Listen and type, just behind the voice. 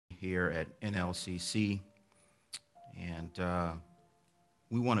here at NLCC, and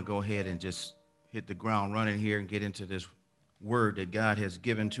we want to go ahead and just hit the ground running here and get into this word that God has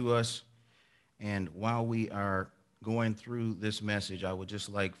given to us. And while we are going through this message, I would just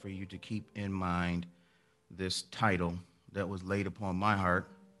like for you to keep in mind this title that was laid upon my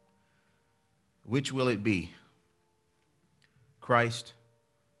heart. Which will it be? Christ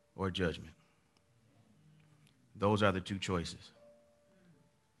or judgment? Those are the two choices.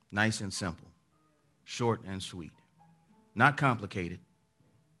 Nice and simple, short and sweet. Not complicated,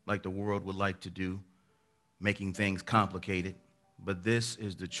 like the world would like to do, making things complicated. But this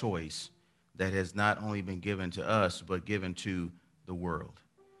is the choice that has not only been given to us, but given to the world.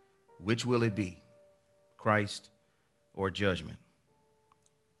 Which will it be? Christ or judgment?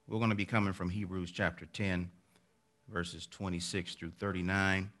 We're going to be coming from Hebrews chapter 10, verses 26 through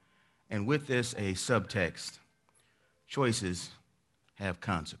 39. And with this, a subtext: choices have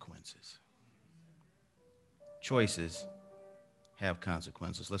consequences. Choices have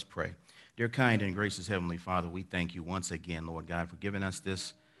consequences. Let's pray. Dear kind and gracious Heavenly Father, we thank you once again, Lord God, for giving us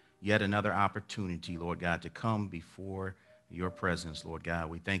this yet another opportunity, Lord God, to come before your presence, Lord God.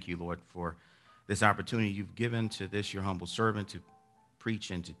 We thank you, Lord, for this opportunity you've given to this, your humble servant, to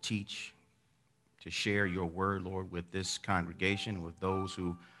preach and to teach, to share your word, Lord, with this congregation, with those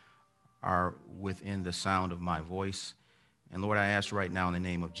who are within the sound of my voice. And Lord, I ask right now in the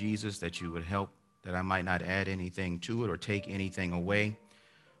name of Jesus that you would help, that I might not add anything to it or take anything away.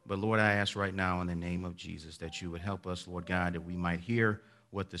 But Lord, I ask right now in the name of Jesus that you would help us, Lord God, that we might hear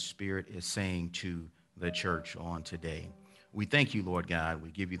what the Spirit is saying to the church on today. We thank you, Lord God. We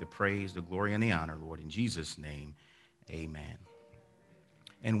give you the praise, the glory, and the honor, Lord. In Jesus' name, amen.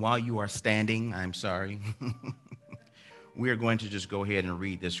 And while you are standing, I'm sorry, we are going to just go ahead and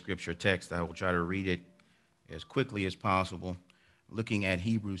read this scripture text. I will try to read it as quickly as possible, looking at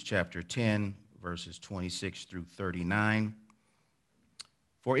Hebrews chapter 10, verses 26 through 39.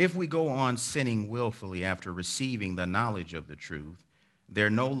 For if we go on sinning willfully after receiving the knowledge of the truth, there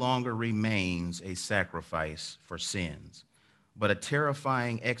no longer remains a sacrifice for sins, but a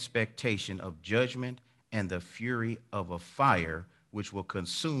terrifying expectation of judgment and the fury of a fire which will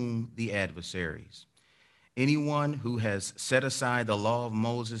consume the adversaries. Anyone who has set aside the law of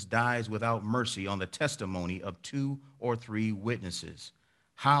Moses dies without mercy on the testimony of 2 or 3 witnesses.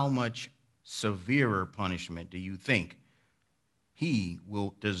 How much severer punishment do you think he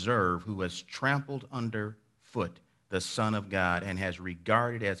will deserve who has trampled underfoot the Son of God and has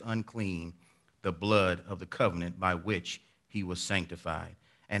regarded as unclean the blood of the covenant by which he was sanctified,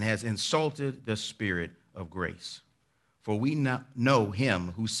 and has insulted the Spirit of grace? For we know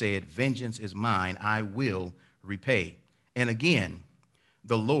him who said, vengeance is mine, I will repay. And again,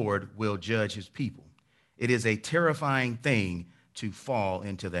 the Lord will judge his people. It is a terrifying thing to fall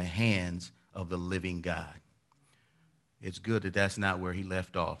into the hands of the living God. It's good that that's not where he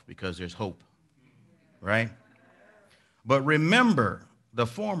left off, because there's hope, right? But remember the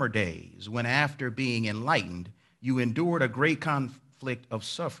former days when, after being enlightened, you endured a great conflict of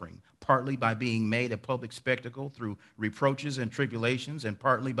suffering, partly by being made a public spectacle through reproaches and tribulations, and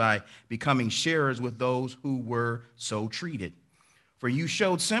partly by becoming sharers with those who were so treated. For you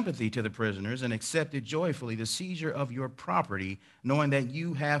showed sympathy to the prisoners and accepted joyfully the seizure of your property, knowing that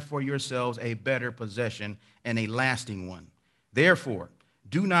you have for yourselves a better possession and a lasting one. Therefore,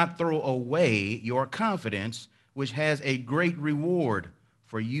 do not throw away your confidence, which has a great reward,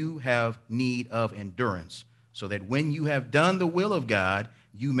 for you have need of endurance, so that when you have done the will of God,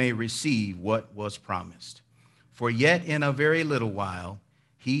 you may receive what was promised. For yet in a very little while,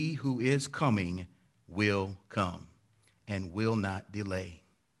 he who is coming will come and will not delay.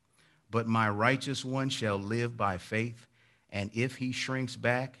 But my righteous one shall live by faith, and if he shrinks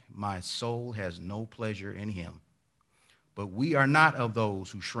back, my soul has no pleasure in him. But we are not of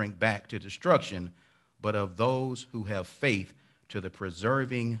those who shrink back to destruction, but of those who have faith to the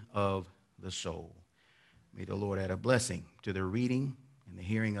preserving of the soul. May the Lord add a blessing to the reading and the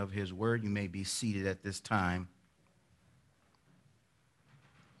hearing of his word. You may be seated at this time.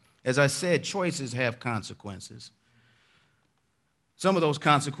 As I said, choices have consequences. Some of those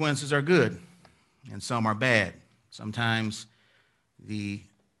consequences are good, and some are bad. Sometimes the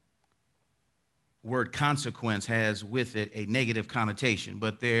word consequence has with it a negative connotation,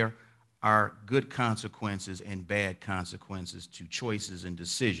 but there are good consequences and bad consequences to choices and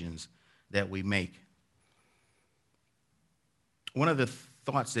decisions that we make. One of the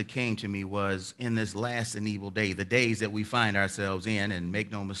thoughts that came to me was, in this last and evil day, the days that we find ourselves in, and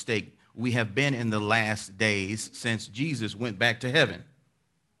make no mistake, we have been in the last days since Jesus went back to heaven.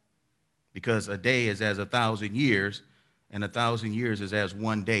 Because a day is as 1,000 years, and 1,000 years is as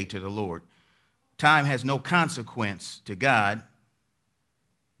one day to the Lord. Time has no consequence to God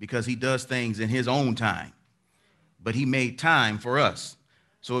because he does things in his own time. But he made time for us.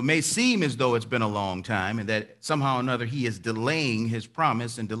 So it may seem as though it's been a long time and that somehow or another he is delaying his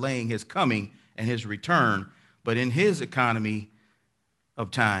promise and delaying his coming and his return. But in his economy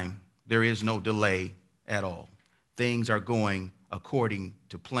of time, there is no delay at all. Things are going according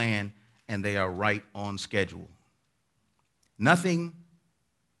to plan and they are right on schedule. Nothing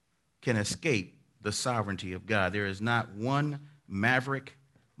can escape the sovereignty of God. There is not one maverick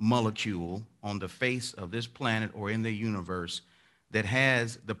molecule on the face of this planet or in the universe that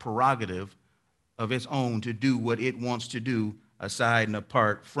has the prerogative of its own to do what it wants to do aside and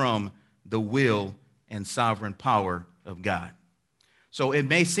apart from the will and sovereign power of God. So it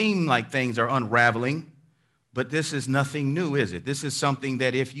may seem like things are unraveling, but this is nothing new, is it? This is something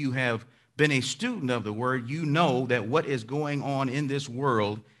that if you have been a student of the word, you know that what is going on in this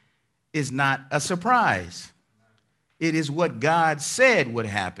world is not a surprise. It is what God said would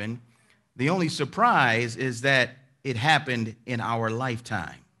happen. The only surprise is that it happened in our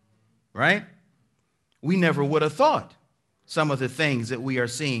lifetime, right? We never would have thought some of the things that we are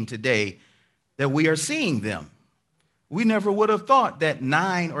seeing today, that we are seeing them. We never would have thought that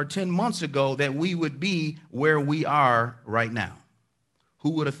 9 or 10 months ago that we would be where we are right now.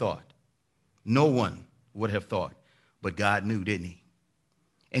 Who would have thought? No one would have thought, but God knew, didn't he?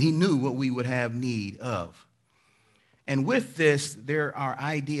 And he knew what we would have need of. And with this, there are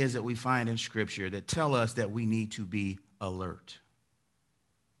ideas that we find in Scripture that tell us that we need to be alert.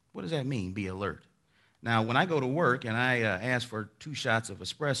 What does that mean, be alert? Now, when I go to work and I ask for 2 shots of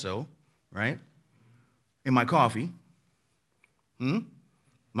espresso, right, in my coffee,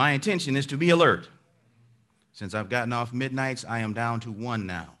 my intention is to be alert. Since I've gotten off midnights, I am down to 1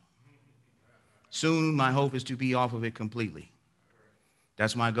 now. Soon, my hope is to be off of it completely.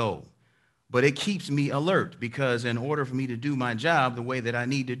 That's my goal. But it keeps me alert because in order for me to do my job the way that I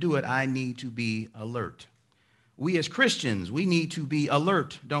need to do it, I need to be alert. We as Christians, we need to be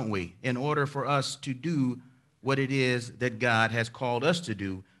alert, don't we, in order for us to do what it is that God has called us to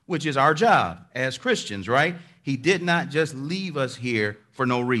do, which is our job as Christians, right? He did not just leave us here for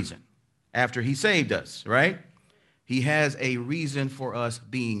no reason after he saved us, right? He has a reason for us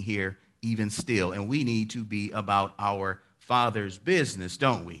being here even still, and we need to be about our Father's business,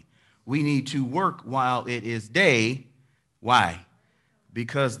 don't we? We need to work while it is day. Why?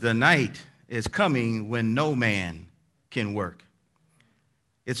 Because the night is coming when no man can work.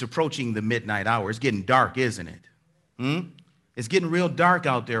 It's approaching the midnight hour. It's getting dark, isn't it? It's getting real dark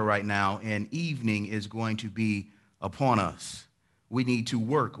out there right now, and evening is going to be upon us. We need to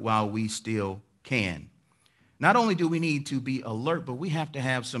work while we still can. Not only do we need to be alert, but we have to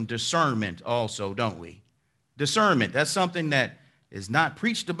have some discernment also, don't we? Discernment, that's something that is not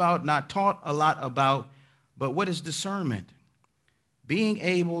preached about, not taught a lot about, but what is discernment? Being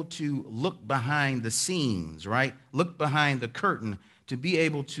able to look behind the scenes, right? Look behind the curtain to be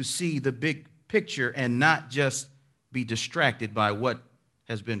able to see the big picture and not just be distracted by what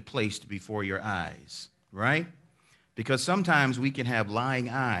has been placed before your eyes, right? Because sometimes we can have lying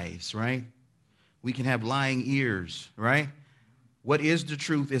eyes, right? We can have lying ears, right? What is the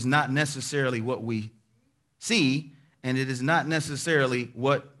truth is not necessarily what we see, and it is not necessarily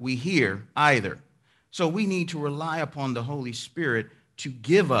what we hear either. So we need to rely upon the Holy Spirit to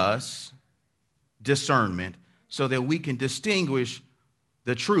give us discernment so that we can distinguish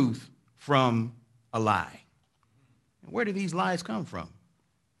the truth from a lie. And where do these lies come from?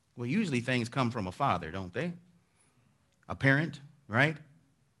 Well, usually things come from a father, don't they? A parent, right?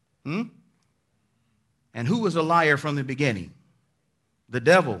 And who was a liar from the beginning? The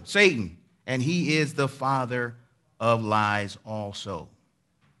devil, Satan, and he is the father of lies also.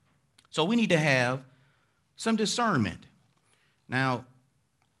 So we need to have some discernment. Now,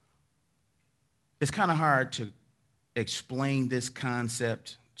 it's kind of hard to explain this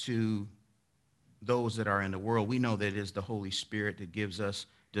concept to those that are in the world. We know that it is the Holy Spirit that gives us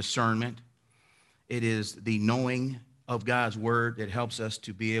discernment. It is the knowing of God's word that helps us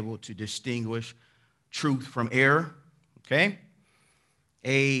to be able to distinguish truth from error, okay?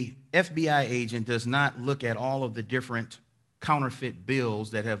 A FBI agent does not look at all of the different counterfeit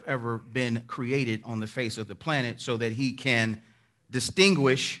bills that have ever been created on the face of the planet so that he can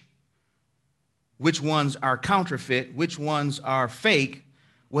distinguish which ones are counterfeit, which ones are fake.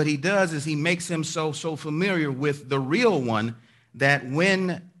 What he does is he makes himself so familiar with the real one that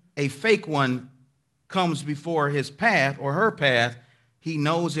when a fake one comes before his path or her path, he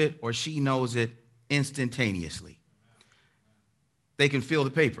knows it or she knows it instantaneously. They can feel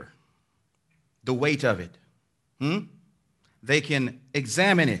the paper, the weight of it. They can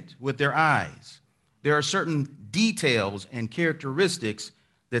examine it with their eyes. There are certain details and characteristics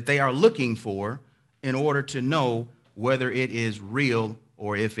that they are looking for in order to know whether it is real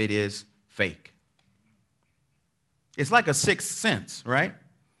or if it is fake. It's like a sixth sense, right?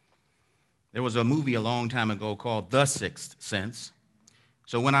 There was a movie a long time ago called The Sixth Sense.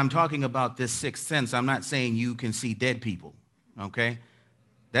 So when I'm talking about this sixth sense, I'm not saying you can see dead people, okay?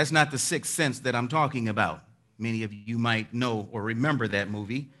 That's not the sixth sense that I'm talking about. Many of you might know or remember that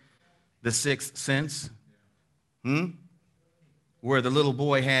movie, The Sixth Sense, where the little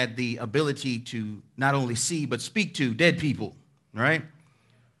boy had the ability to not only see but speak to dead people, right?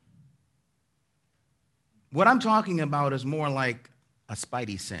 What I'm talking about is more like a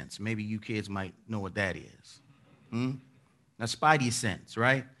spidey sense. Maybe you kids might know what that is. A spidey sense,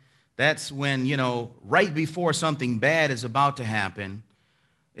 right? That's when, right before something bad is about to happen,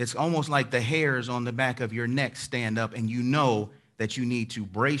 it's almost like the hairs on the back of your neck stand up and you know that you need to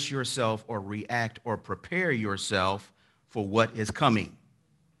brace yourself or react or prepare yourself for what is coming.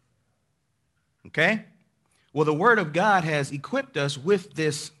 Okay? Well, the Word of God has equipped us with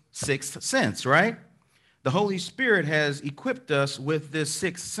this sixth sense, right? The Holy Spirit has equipped us with this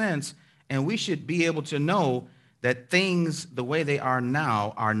sixth sense, and we should be able to know that things the way they are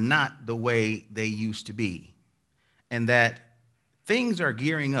now are not the way they used to be, and that things are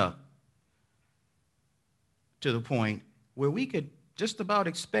gearing up to the point where we could just about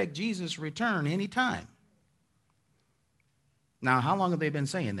expect Jesus' return anytime. Now, how long have they been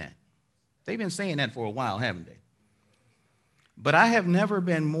saying that? They've been saying that for a while, haven't they? But I have never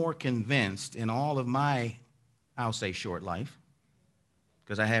been more convinced in all of my, I'll say, short life,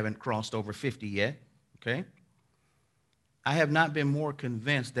 because I haven't crossed over 50 yet, okay? I have not been more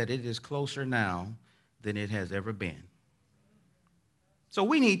convinced that it is closer now than it has ever been. So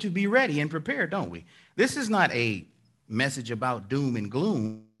we need to be ready and prepared, don't we? This is not a message about doom and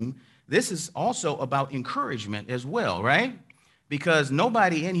gloom. This is also about encouragement as well, right? Because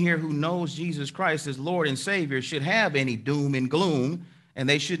nobody in here who knows Jesus Christ as Lord and Savior should have any doom and gloom, and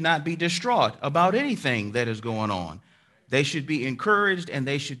they should not be distraught about anything that is going on. They should be encouraged and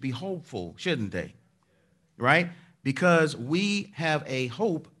they should be hopeful, shouldn't they? Right? Because we have a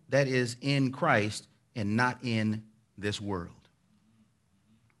hope that is in Christ and not in this world.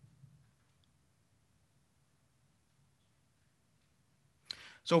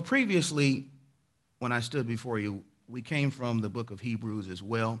 So previously, when I stood before you, we came from the book of Hebrews as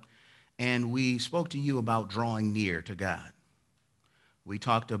well, and we spoke to you about drawing near to God. We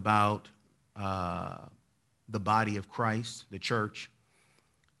talked about the body of Christ, the church,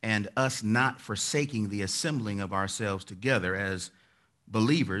 and us not forsaking the assembling of ourselves together as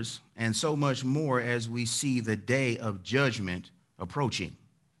believers, and so much more as we see the day of judgment approaching,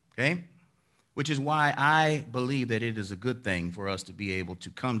 okay? Which is why I believe that it is a good thing for us to be able to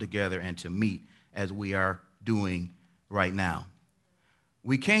come together and to meet as we are doing right now.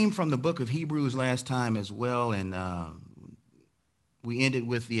 We came from the book of Hebrews last time as well, and we ended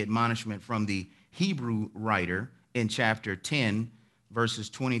with the admonishment from the Hebrew writer in chapter 10, verses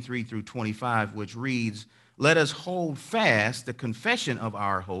 23 through 25, which reads, "Let us hold fast the confession of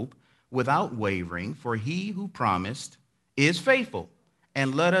our hope without wavering, for he who promised is faithful.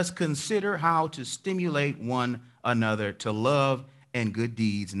 And let us consider how to stimulate one another to love and good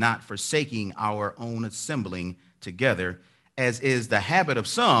deeds, not forsaking our own assembling together, as is the habit of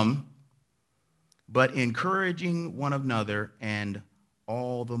some, but encouraging one another, and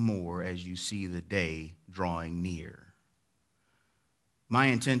all the more as you see the day drawing near." My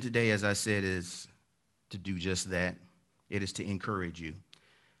intent today, as I said, is to do just that. It is to encourage you.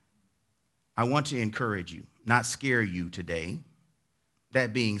 I want to encourage you, not scare you today.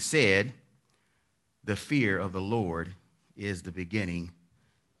 That being said, the fear of the Lord is the beginning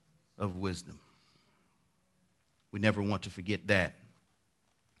of wisdom. We never want to forget that.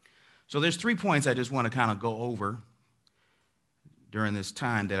 So there's 3 points I just want to kind of go over during this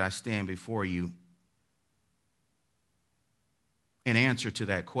time that I stand before you in answer to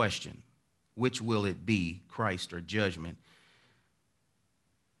that question. Which will it be, Christ or judgment?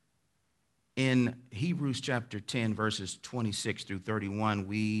 In Hebrews chapter 10, verses 26 through 31,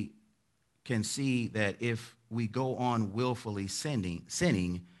 we can see that if we go on willfully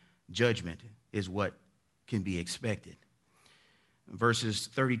sinning, judgment is what can be expected. Verses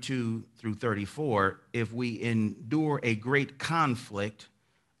 32 through 34, if we endure a great conflict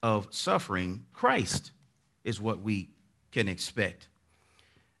of suffering, Christ is what we can expect.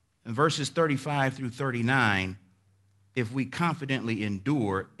 In verses 35 through 39, if we confidently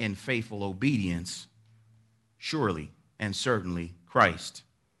endure in faithful obedience, surely and certainly Christ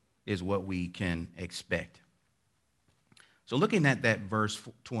is what we can expect. So looking at that verse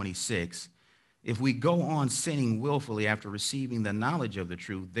 26, if we go on sinning willfully after receiving the knowledge of the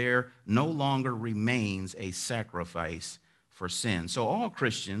truth, there no longer remains a sacrifice for sin. So all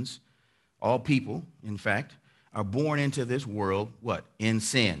Christians, all people, in fact, are born into this world, what? In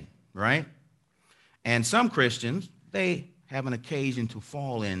sin, right? And some Christians, they have an occasion to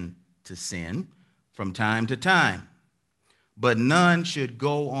fall into sin from time to time. But none should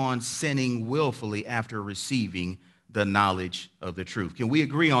go on sinning willfully after receiving the knowledge of the truth. Can we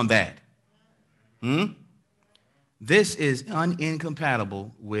agree on that? This is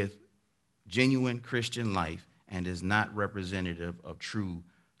incompatible with genuine Christian life and is not representative of true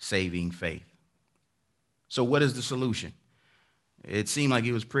saving faith. So what is the solution? It seemed like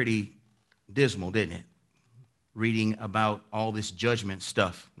it was pretty dismal, didn't it? Reading about all this judgment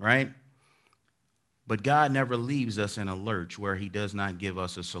stuff, right? But God never leaves us in a lurch where he does not give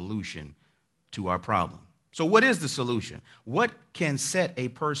us a solution to our problem. So what is the solution? What can set a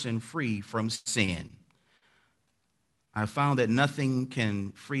person free from sin? I found that nothing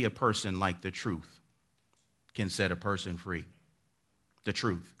can free a person like the truth can set a person free. The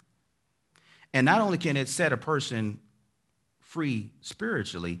truth. And not only can it set a person free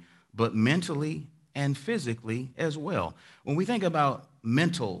spiritually, but mentally and physically as well. When we think about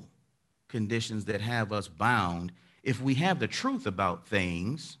mental conditions that have us bound, if we have the truth about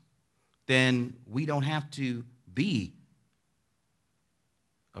things, then we don't have to be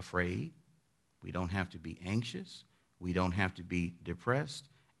afraid. We don't have to be anxious. We don't have to be depressed.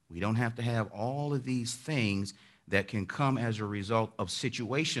 We don't have to have all of these things that can come as a result of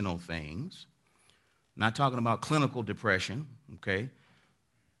situational things. I'm not talking about clinical depression, okay?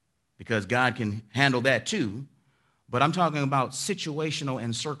 Because God can handle that too. But I'm talking about situational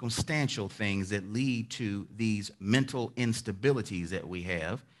and circumstantial things that lead to these mental instabilities that we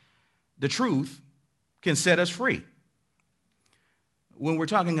have. The truth can set us free. When we're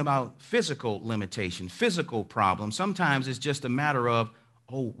talking about physical limitation, physical problems, sometimes it's just a matter of,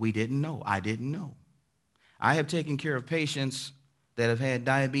 oh, we didn't know. I didn't know. I have taken care of patients that have had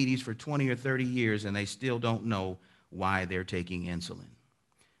diabetes for 20 or 30 years, and they still don't know why they're taking insulin.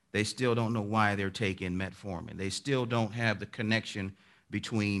 They still don't know why they're taking metformin. They still don't have the connection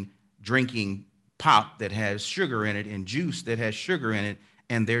between drinking pop that has sugar in it and juice that has sugar in it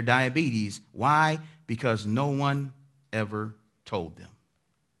and their diabetes. Why? Because no one ever told them.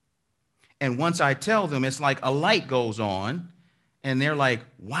 And once I tell them, it's like a light goes on, and they're like,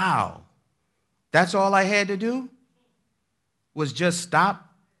 wow, that's all I had to do was just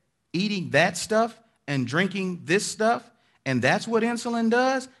stop eating that stuff and drinking this stuff, and that's what insulin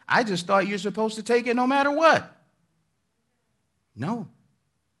does? I just thought you're supposed to take it no matter what. No.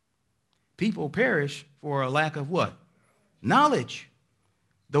 People perish for a lack of what? Knowledge.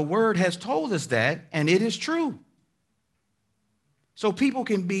 The word has told us that, and it is true. So people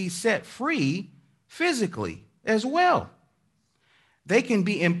can be set free physically as well. They can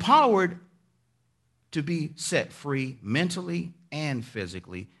be empowered to be set free mentally and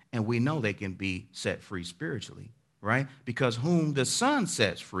physically, and we know they can be set free spiritually, right? Because whom the Son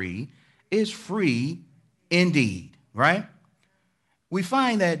sets free is free indeed, right? We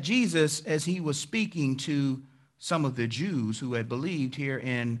find that Jesus, as he was speaking to some of the Jews who had believed here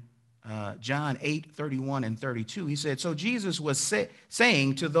in John 8:31 and 32, he said, so Jesus was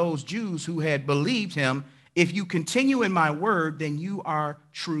saying to those Jews who had believed him, if you continue in my word, then you are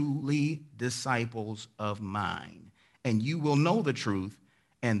truly disciples of mine, and you will know the truth,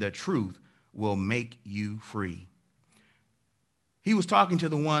 and the truth will make you free. He was talking to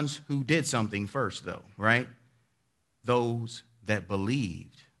the ones who did something first, though, right? Those that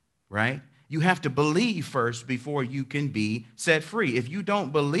believed, right? You have to believe first before you can be set free. If you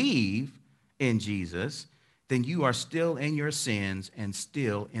don't believe in Jesus, then you are still in your sins and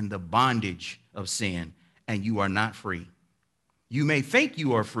still in the bondage of sin, and you are not free. You may think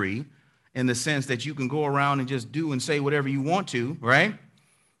you are free in the sense that you can go around and just do and say whatever you want to, right?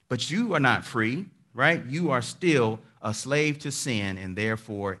 But you are not free, right? You are still a slave to sin and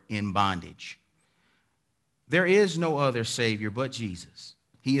therefore in bondage. There is no other Savior but Jesus.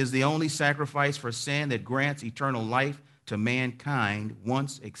 He is the only sacrifice for sin that grants eternal life to mankind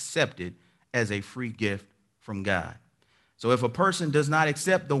once accepted as a free gift from God. So if a person does not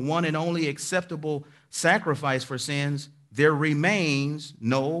accept the one and only acceptable sacrifice for sins, there remains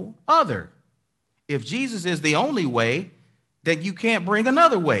no other. If Jesus is the only way, then you can't bring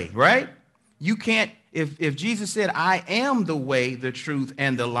another way, right? You can't, if Jesus said, I am the way, the truth,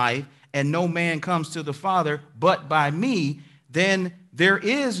 and the life, and no man comes to the Father but by me, then there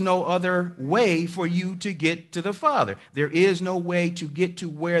is no other way for you to get to the Father. There is no way to get to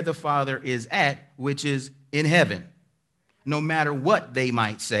where the Father is at, which is in heaven. no matter what they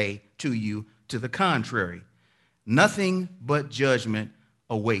might say to you to the contrary. Nothing but judgment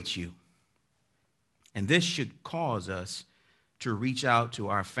awaits you. And this should cause us to reach out to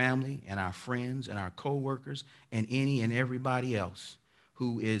our family and our friends and our coworkers and any and everybody else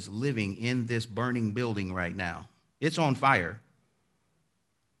who is living in this burning building right now. It's on fire.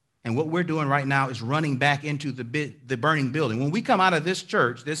 And what we're doing right now is running back into the burning building. When we come out of this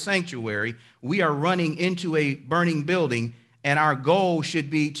church, this sanctuary, we are running into a burning building, and our goal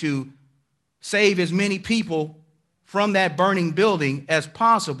should be to save as many people from that burning building as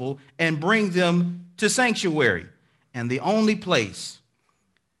possible and bring them to sanctuary. And the only place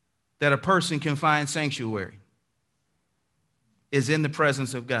that a person can find sanctuary is in the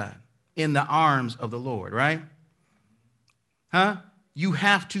presence of God, in the arms of the Lord, right? You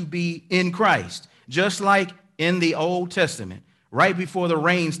have to be in Christ, just like in the Old Testament, right before the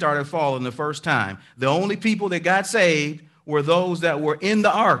rain started falling the first time. The only people that got saved were those that were in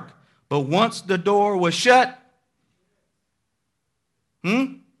the ark. But once the door was shut,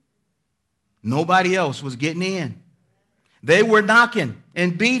 nobody else was getting in. They were knocking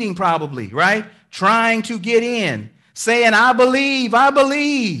and beating probably, right? Trying to get in, saying, I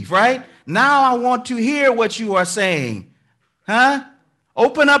believe, right? Now I want to hear what you are saying.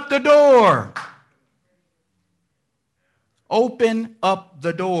 Open up the door. Open up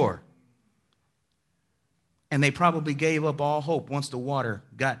the door. And they probably gave up all hope once the water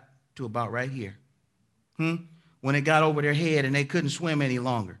got to about right here. When it got over their head and they couldn't swim any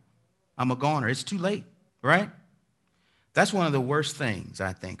longer. I'm a goner. It's too late, right? That's one of the worst things,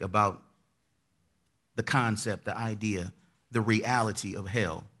 I think, about the concept, the idea, the reality of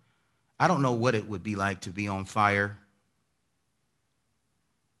hell. I don't know what it would be like to be on fire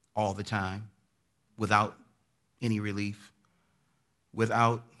all the time without any relief,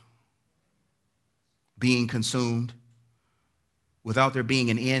 without being consumed, without there being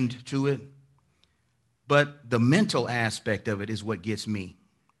an end to it. But the mental aspect of it is what gets me.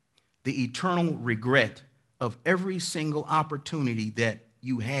 The eternal regret of every single opportunity that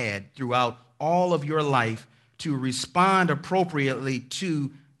you had throughout all of your life to respond appropriately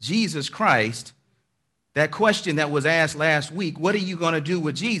to Jesus Christ. That question that was asked last week, what are you going to do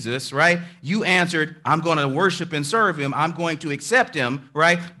with Jesus, right? You answered, I'm going to worship and serve him. I'm going to accept him,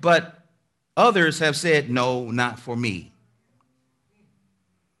 right? But others have said, no, not for me.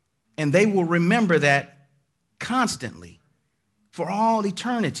 And they will remember that constantly for all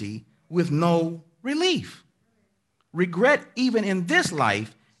eternity with no relief. Regret, even in this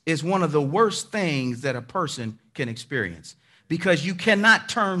life, is one of the worst things that a person can experience because you cannot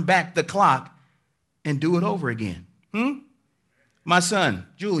turn back the clock and do it over again. My son,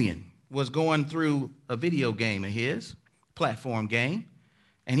 Julian, was going through a video game of his, platform game,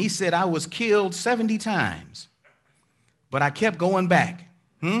 and he said, I was killed 70 times, but I kept going back,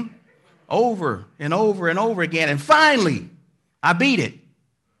 over and over and over again, and finally, I beat it.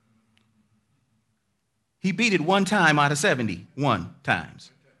 He beat it one time out of 71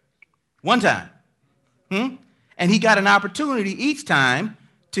 times. One time. And he got an opportunity each time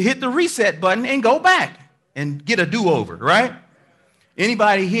to hit the reset button and go back and get a do-over, right?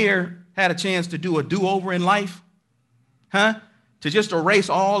 Anybody here had a chance to do a do-over in life? To just erase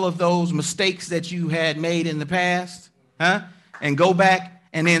all of those mistakes that you had made in the past? And go back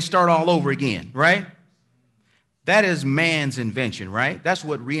and then start all over again, right? That is man's invention, right? That's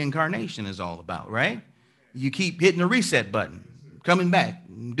what reincarnation is all about, right? You keep hitting the reset button, coming back,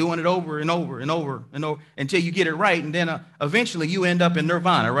 doing it over and over and over and over until you get it right. And then eventually you end up in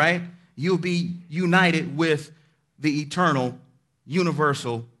nirvana, right? You'll be united with the eternal,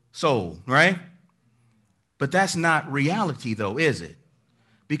 universal soul, right? But that's not reality, though, is it?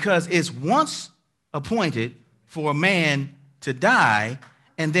 Because it's once appointed for a man to die,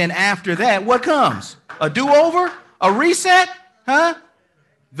 and then after that, what comes? A do-over? A reset?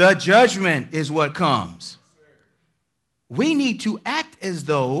 The judgment is what comes. We need to act as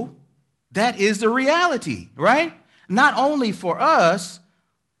though that is the reality, right? Not only for us,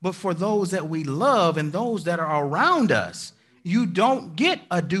 but for those that we love and those that are around us. You don't get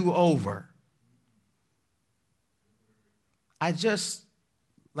a do-over. I just,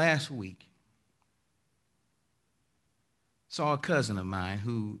 last week, saw a cousin of mine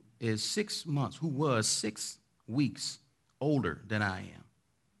who was 6 weeks older than I am,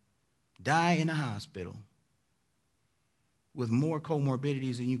 die in a hospital with more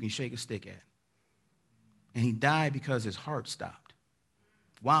comorbidities than you can shake a stick at. And he died because his heart stopped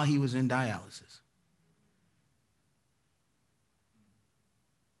while he was in dialysis.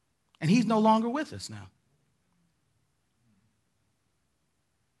 And he's no longer with us now.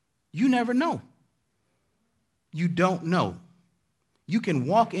 You never know. You don't know. You can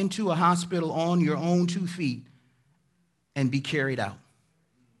walk into a hospital on your own 2 feet and be carried out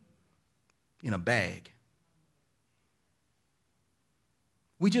in a bag.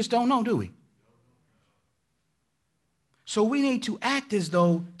 We just don't know, do we? So we need to act as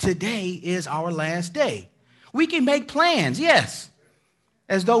though today is our last day. We can make plans, yes,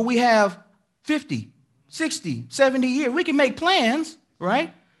 as though we have 50, 60, 70 years. We can make plans,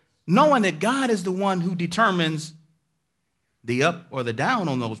 right? Knowing that God is the one who determines the up or the down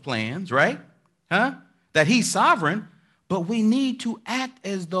on those plans, right? That he's sovereign, but we need to act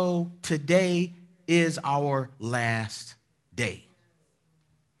as though today is our last day.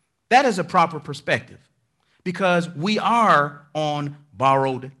 That is a proper perspective because we are on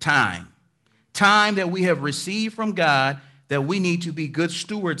borrowed time. Time that we have received from God that we need to be good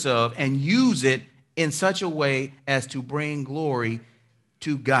stewards of and use it in such a way as to bring glory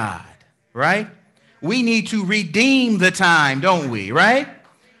to God, right? We need to redeem the time, don't we, right?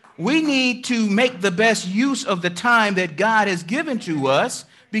 We need to make the best use of the time that God has given to us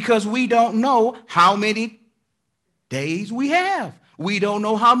because we don't know how many days we have. We don't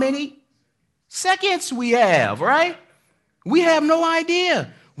know how many seconds we have, right? We have no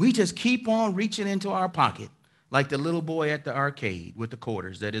idea. We just keep on reaching into our pocket like the little boy at the arcade with the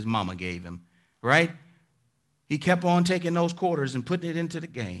quarters that his mama gave him, right? He kept on taking those quarters and putting it into the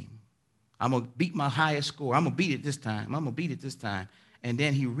game. I'm going to beat my highest score. I'm going to beat it this time. I'm going to beat it this time. And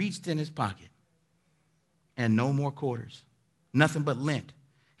then he reached in his pocket and no more quarters, nothing but lint.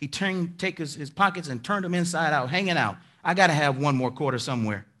 He take his pockets and turned them inside out, hanging out. I got to have one more quarter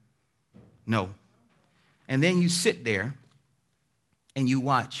somewhere. No. And then you sit there and you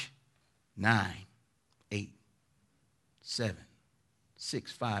watch 9, 8, 7,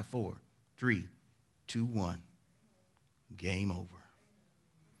 6, 5, 4, 3, 2, 1. Game over.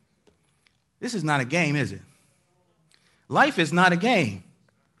 This is not a game, is it? Life is not a game.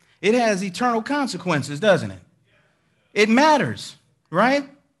 It has eternal consequences, doesn't it? It matters, right?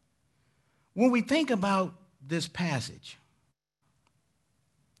 When we think about this passage,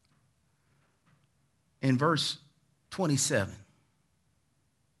 in verse 27,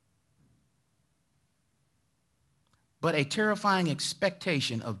 but a terrifying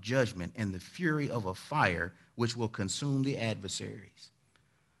expectation of judgment and the fury of a fire which will consume the adversaries.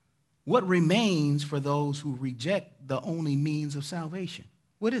 What remains for those who reject the only means of salvation?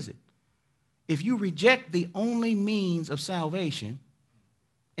 What is it? If you reject the only means of salvation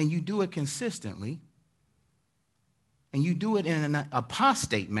and you do it consistently, and you do it in an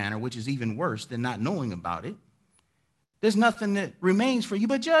apostate manner, which is even worse than not knowing about it, there's nothing that remains for you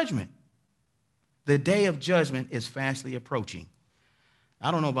but judgment. The day of judgment is fastly approaching.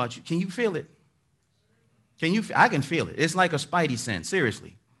 I don't know about you. Can you feel it? I can feel it. It's like a spidey sense,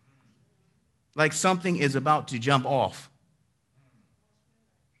 seriously. Like something is about to jump off.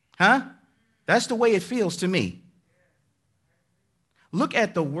 That's the way it feels to me. Look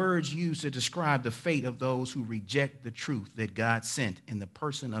at the words used to describe the fate of those who reject the truth that God sent in the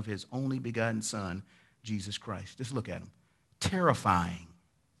person of his only begotten Son, Jesus Christ. Just look at them. Terrifying.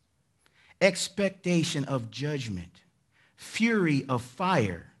 Expectation of judgment. Fury of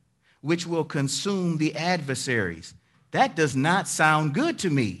fire, which will consume the adversaries. That does not sound good to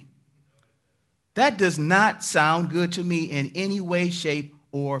me. That does not sound good to me in any way, shape,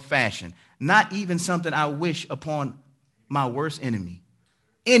 or fashion. Not even something I wish upon my worst enemy.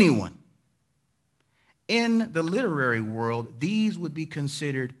 Anyone. In the literary world, these would be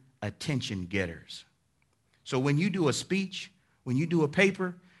considered attention getters. So when you do a speech, when you do a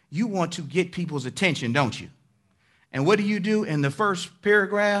paper, you want to get people's attention, don't you? And what do you do in the first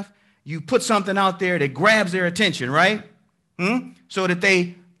paragraph? You put something out there that grabs their attention, right? So that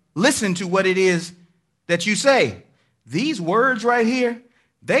they listen to what it is that you say. These words right here,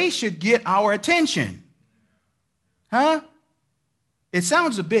 they should get our attention. It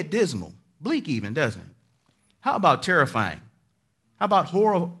sounds a bit dismal, bleak even, doesn't it? How about terrifying? How about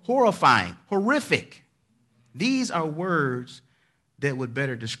horrifying, horrific? These are words that would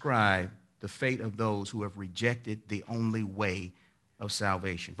better describe the fate of those who have rejected the only way of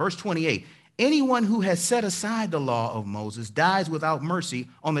salvation. Verse 28, anyone who has set aside the law of Moses dies without mercy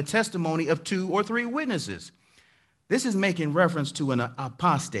on the testimony of 2 or 3 witnesses. This is making reference to an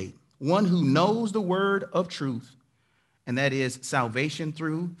apostate, one who knows the word of truth, and that is salvation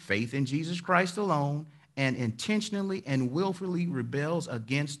through faith in Jesus Christ alone, and intentionally and willfully rebels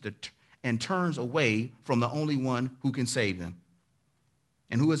against and turns away from the only one who can save them.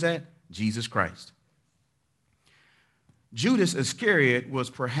 And who is that? Jesus Christ. Judas Iscariot was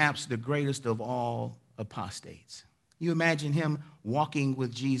perhaps the greatest of all apostates. You imagine him walking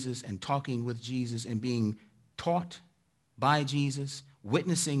with Jesus and talking with Jesus and being taught by Jesus,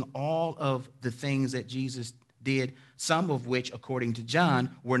 witnessing all of the things that Jesus did, some of which, according to John,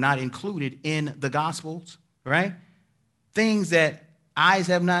 were not included in the Gospels, right? Things that eyes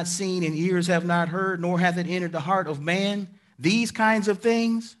have not seen and ears have not heard, nor hath it entered the heart of man. These kinds of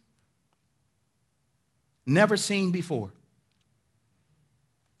things never seen before.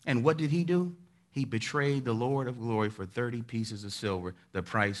 And what did he do? He betrayed the Lord of glory for 30 pieces of silver, the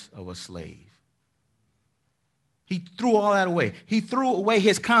price of a slave. He threw all that away. He threw away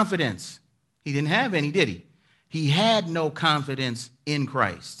his confidence. He didn't have any, did he? He had no confidence in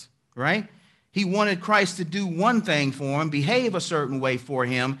Christ, right? He wanted Christ to do one thing for him, behave a certain way for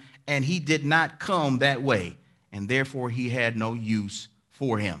him, and he did not come that way, and therefore he had no use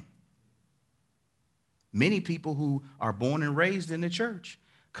for him. Many people who are born and raised in the church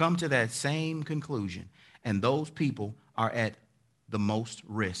come to that same conclusion, and those people are at the most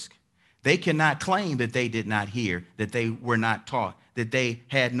risk. They cannot claim that they did not hear, that they were not taught, that they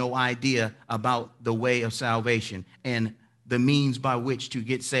had no idea about the way of salvation and the means by which to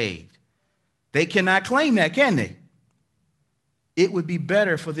get saved. They cannot claim that, can they? It would be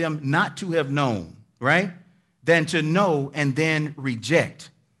better for them not to have known, right, than to know and then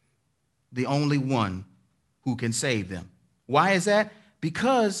reject the only one who can save them. Why is that?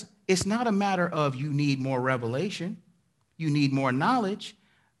 Because it's not a matter of you need more revelation, you need more knowledge.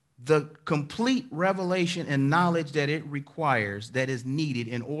 The complete revelation and knowledge that it requires, that is needed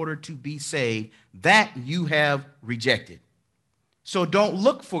in order to be saved, that you have rejected. So don't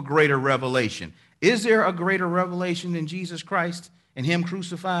look for greater revelation. Is there a greater revelation than Jesus Christ and him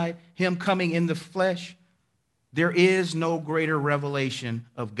crucified, him coming in the flesh? There is no greater revelation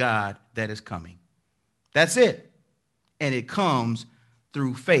of God that is coming. That's it. And it comes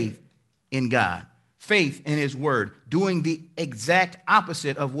through faith in God. Faith in his word, doing the exact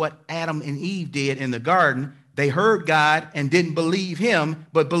opposite of what Adam and Eve did in the garden. They heard God and didn't believe him,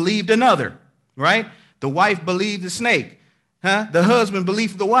 but believed another, right? The wife believed the snake. The husband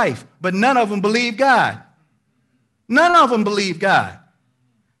believed the wife, but none of them believed God. None of them believed God.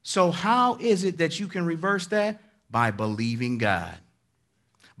 So how is it that you can reverse that? By believing God,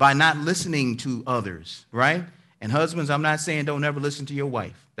 by not listening to others, right? And husbands, I'm not saying don't ever listen to your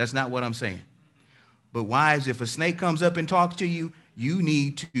wife. That's not what I'm saying. But wives, if a snake comes up and talks to you, you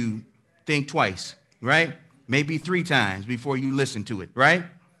need to think twice, right? Maybe 3 times before you listen to it, right?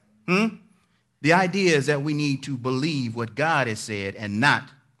 The idea is that we need to believe what God has said and not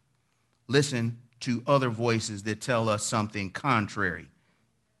listen to other voices that tell us something contrary.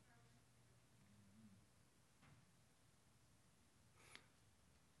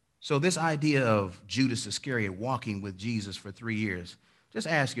 So this idea of Judas Iscariot walking with Jesus for 3 years, just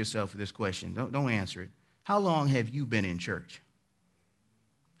ask yourself this question. Don't answer it. How long have you been in church,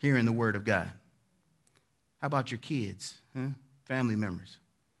 hearing the word of God? How about your kids, family members?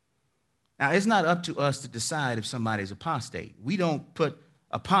 Now, it's not up to us to decide if somebody's apostate. We don't put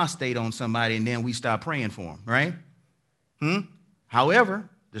apostate on somebody and then we stop praying for them, right? However,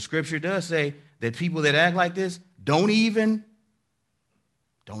 the scripture does say that people that act like this, don't even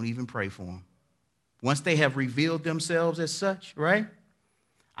pray for them. Once they have revealed themselves as such, right?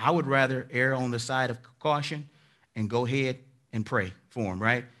 I would rather err on the side of caution and go ahead and pray for them,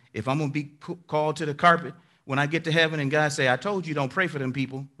 right? If I'm going to be called to the carpet when I get to heaven and God say, I told you don't pray for them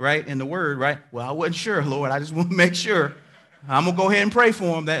people, right, in the word, right? Well, I wasn't sure, Lord. I just want to make sure. I'm going to go ahead and pray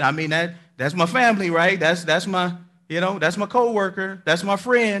for them. That's my family, right? That's my, that's my coworker. That's my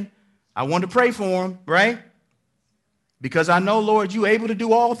friend. I want to pray for them, right? Because I know, Lord, you're able to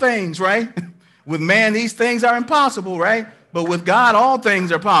do all things, right? With man, these things are impossible, right? But with God, all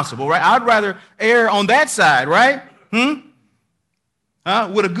things are possible, right? I'd rather err on that side, right? With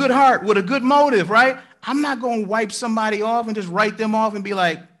a good heart, with a good motive, right? I'm not going to wipe somebody off and just write them off and be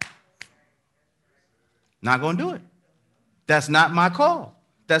like, not going to do it. That's not my call.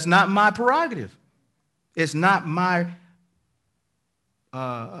 That's not my prerogative. It's not my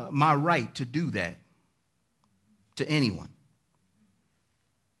right to do that to anyone.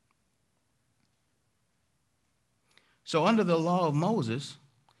 So under the law of Moses,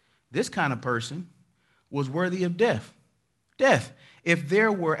 this kind of person was worthy of death. Death. If there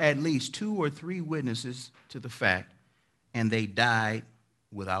were at least 2 or 3 witnesses to the fact and they died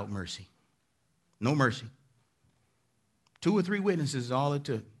without mercy. No mercy. 2 or 3 witnesses is all it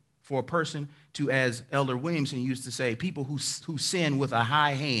took for a person to, as Elder Williamson used to say, people who sin with a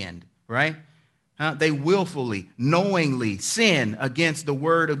high hand, right? They willfully, knowingly sin against the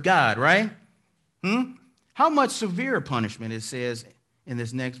word of God, right? How much severe punishment, it says in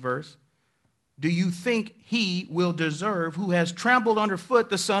this next verse, do you think he will deserve who has trampled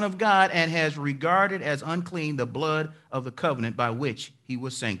underfoot the Son of God and has regarded as unclean the blood of the covenant by which he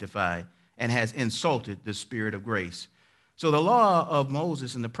was sanctified and has insulted the Spirit of grace? So the law of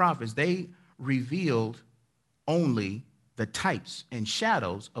Moses and the prophets, they revealed only the types and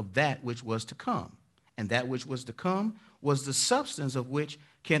shadows of that which was to come. And that which was to come was the substance of which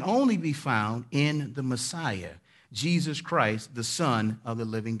can only be found in the Messiah, Jesus Christ, the Son of the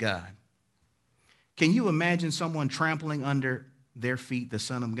living God. Can you imagine someone trampling under their feet the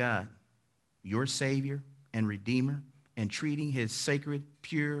Son of God, your Savior and Redeemer, and treating his sacred,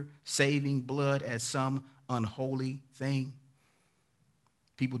 pure, saving blood as some unholy thing?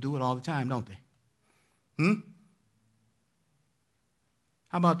 People do it all the time, don't they?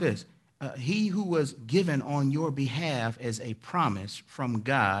 How about this? He who was given on your behalf as a promise from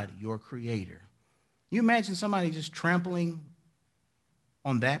God, your Creator. You imagine somebody just trampling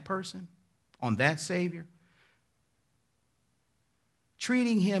on that person? On that Savior,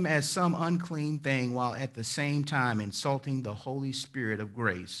 treating him as some unclean thing while at the same time insulting the Holy Spirit of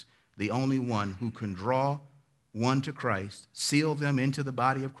grace, the only one who can draw one to Christ, seal them into the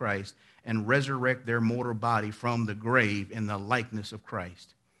body of Christ, and resurrect their mortal body from the grave in the likeness of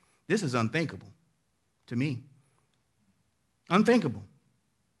Christ. This is unthinkable to me. Unthinkable.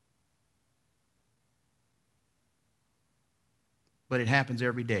 But it happens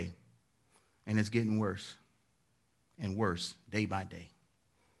every day. And it's getting worse and worse day by day.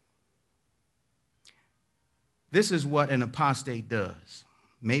 This is what an apostate does.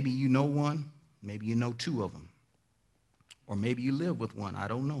 Maybe you know one, maybe you know two of them, or maybe you live with one, I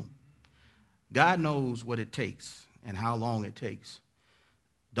don't know. God knows what it takes and how long it takes.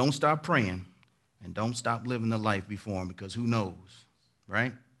 Don't stop praying and don't stop living the life before him, because who knows,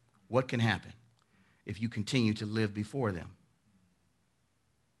 right? What can happen if you continue to live before them?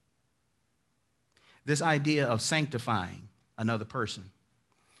 This idea of sanctifying another person.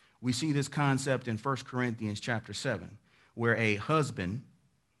 We see this concept in 1 Corinthians chapter 7, where a husband,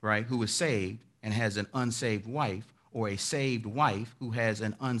 right, who is saved and has an unsaved wife, or a saved wife who has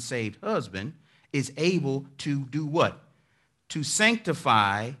an unsaved husband, is able to do what? To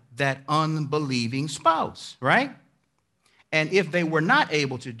sanctify that unbelieving spouse, right? And if they were not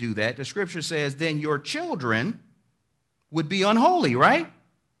able to do that, the scripture says, then your children would be unholy, right?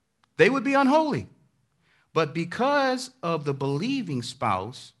 They would be unholy. But because of the believing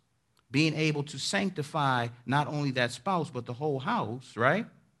spouse being able to sanctify not only that spouse, but the whole house, right?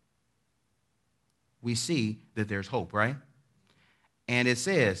 We see that there's hope, right? And it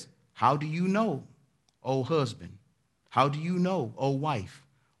says, how do you know, O husband? How do you know, O wife,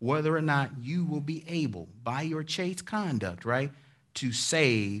 whether or not you will be able, by your chaste conduct, right, to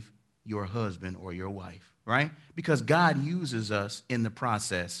save your husband or your wife, right? Because God uses us in the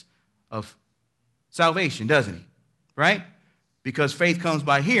process of salvation, doesn't he? Right? Because faith comes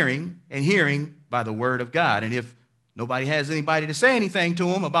by hearing, and hearing by the word of God. And if nobody has anybody to say anything to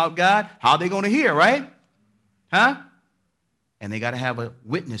them about God, how are they going to hear, right? Huh? And they got to have a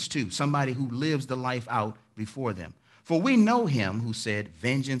witness too, somebody who lives the life out before them. For we know him who said,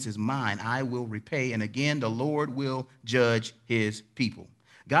 vengeance is mine, I will repay. And again, the Lord will judge his people.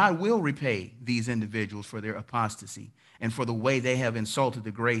 God will repay these individuals for their apostasy and for the way they have insulted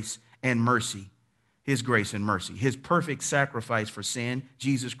the grace and mercy, his grace and mercy, his perfect sacrifice for sin,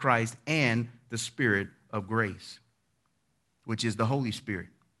 Jesus Christ, and the Spirit of grace, which is the Holy Spirit.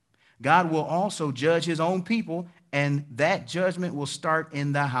 God will also judge his own people, and that judgment will start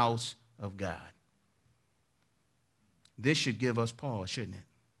in the house of God. This should give us pause, shouldn't it?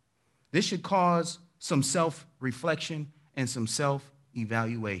 This should cause some self-reflection and some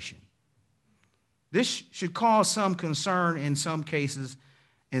self-evaluation. This should cause some concern in some cases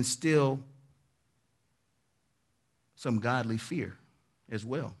and still some godly fear as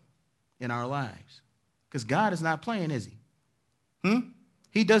well in our lives. Because God is not playing, is he?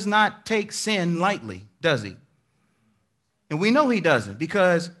 He does not take sin lightly, does he? And we know he doesn't,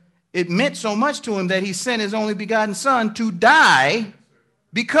 because it meant so much to him that he sent his only begotten son to die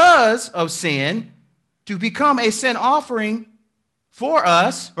because of sin, to become a sin offering for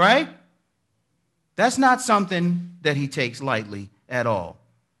us, right? That's not something that he takes lightly at all.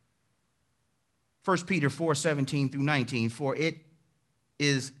 1 Peter 4:17 through 19, for it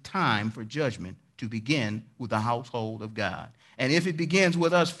is time for judgment to begin with the household of God. And if it begins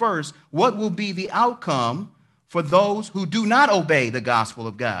with us first, what will be the outcome for those who do not obey the gospel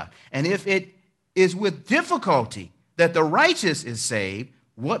of God? And if it is with difficulty that the righteous is saved,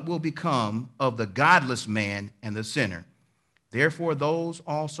 what will become of the godless man and the sinner? Therefore, those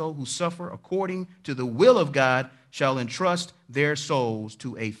also who suffer according to the will of God shall entrust their souls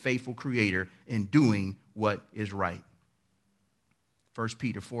to a faithful Creator in doing what is right. 1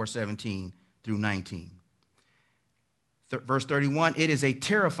 Peter 4:17 through 19. Verse 31, it is a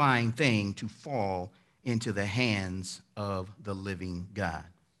terrifying thing to fall into the hands of the living God.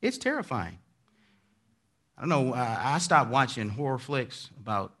 It's terrifying. I don't know, I stopped watching horror flicks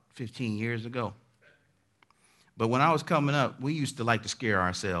about 15 years ago. But when I was coming up, we used to like to scare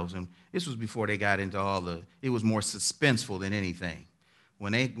ourselves. And this was before they got into it was more suspenseful than anything.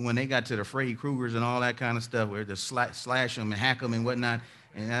 When they got to the Freddy Kruegers and all that kind of stuff, where they slash them and hack them and whatnot,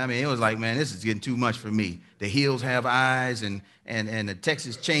 and I mean, it was like, man, this is getting too much for me. The Hills Have Eyes and the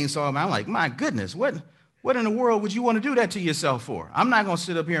Texas Chainsaw. I'm like, my goodness, what in the world would you want to do that to yourself for? I'm not going to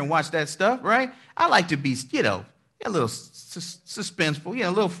sit up here and watch that stuff, right? I like to be, a little suspenseful, a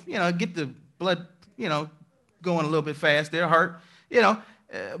little, get the blood, going a little bit fast there, heart,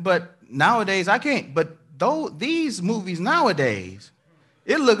 but nowadays I can't. But these movies nowadays,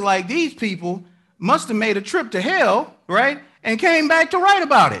 it looked like these people must have made a trip to hell, right, and came back to write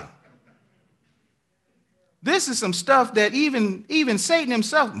about it. This is some stuff that even Satan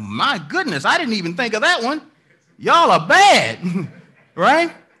himself, my goodness, I didn't even think of that one. Y'all are bad,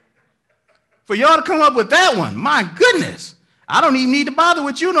 right? For y'all to come up with that one, my goodness. I don't even need to bother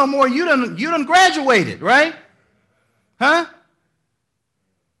with you no more. You done graduated, right? Huh?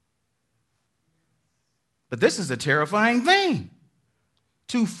 But this is a terrifying thing.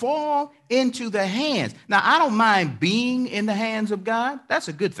 To fall into the hands. Now, I don't mind being in the hands of God. That's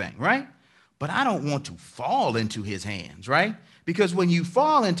a good thing, right? But I don't want to fall into his hands, right? Because when you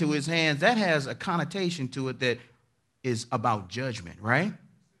fall into his hands, that has a connotation to it that is about judgment, right?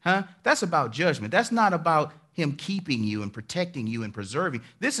 Huh? That's about judgment. That's not about him keeping you and protecting you and preserving.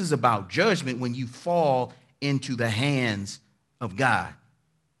 This is about judgment when you fall into the hands of God.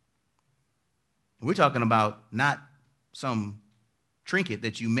 We're talking about not some trinket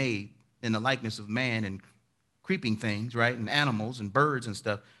that you made in the likeness of man and creeping things, right? And animals and birds and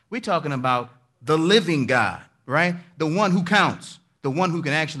stuff. We're talking about the living God, right? The one who counts, the one who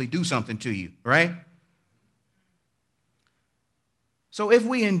can actually do something to you, right? So if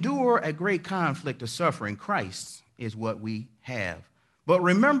we endure a great conflict of suffering, Christ is what we have. But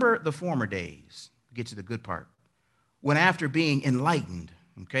remember the former days. Get to the good part. When after being enlightened,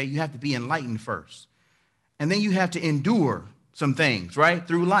 okay, you have to be enlightened first. And then you have to endure some things, right,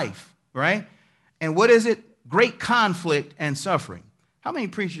 through life, right? And what is it? Great conflict and suffering. How many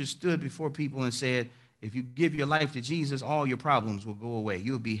preachers stood before people and said, if you give your life to Jesus, all your problems will go away.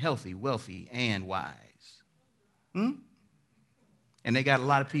 You'll be healthy, wealthy, and wise. And they got a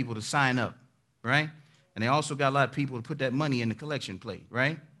lot of people to sign up, right? And they also got a lot of people to put that money in the collection plate,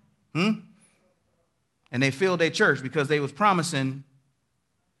 right? And they filled their church because they was promising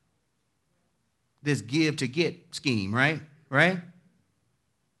this give to get scheme, right? Right?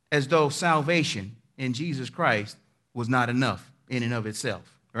 As though salvation in Jesus Christ was not enough in and of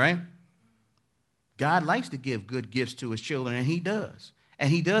itself, right? God likes to give good gifts to his children, and he does. And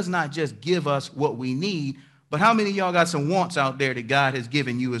he does not just give us what we need, but how many of y'all got some wants out there that God has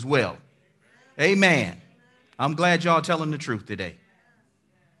given you as well? Amen. I'm glad y'all telling the truth today.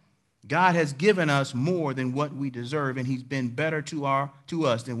 God has given us more than what we deserve, and he's been better to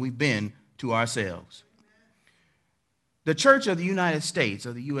us than we've been to ourselves. The Church of the United States,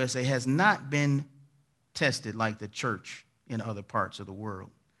 or the USA, has not been tested like the church in other parts of the world.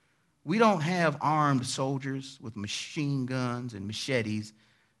 We don't have armed soldiers with machine guns and machetes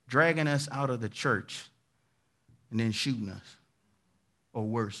dragging us out of the church and then shooting us, or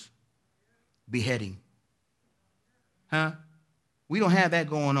worse, beheading. Huh? We don't have that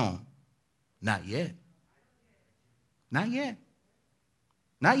going on. Not yet. Not yet.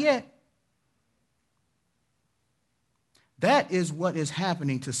 Not yet. That is what is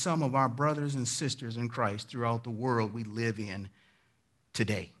happening to some of our brothers and sisters in Christ throughout the world we live in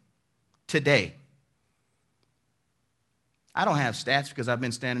today. Today. I don't have stats because I've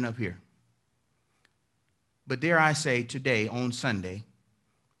been standing up here. But dare I say today, on Sunday,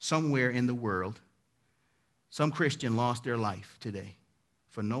 somewhere in the world, some Christian lost their life today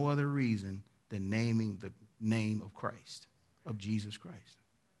for no other reason than naming the name of Christ, of Jesus Christ.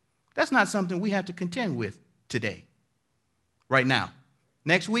 That's not something we have to contend with today. Right now.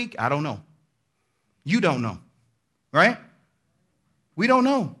 Next week, I don't know. You don't know, right? We don't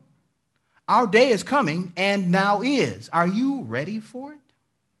know. Our day is coming and now is. Are you ready for it?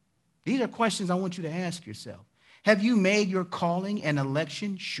 These are questions I want you to ask yourself. Have you made your calling and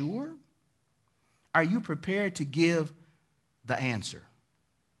election sure? Are you prepared to give the answer?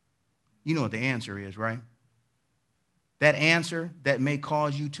 You know what the answer is, right? That answer that may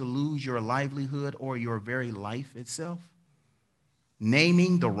cause you to lose your livelihood or your very life itself?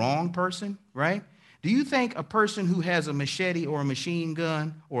 Naming the wrong person, right? Do you think a person who has a machete or a machine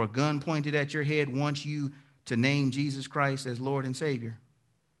gun or a gun pointed at your head wants you to name Jesus Christ as Lord and Savior?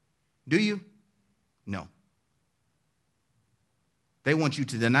 Do you? No. They want you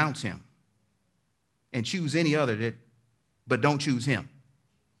to denounce him and choose any other but don't choose him.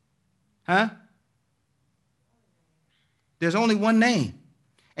 Huh? There's only one name,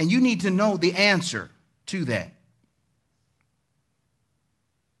 and you need to know the answer to that.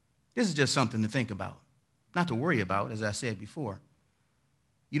 This is just something to think about, not to worry about, as I said before.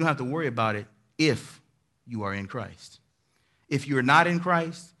 You don't have to worry about it if you are in Christ. If you're not in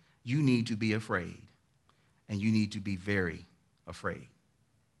Christ, you need to be afraid, and you need to be very afraid.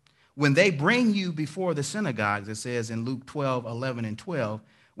 When they bring you before the synagogues, it says in Luke 12, 11, and 12,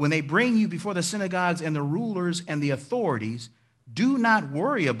 when they bring you before the synagogues and the rulers and the authorities, do not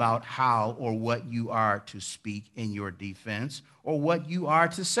worry about how or what you are to speak in your defense or what you are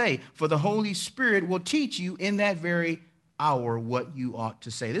to say, for the Holy Spirit will teach you in that very hour what you ought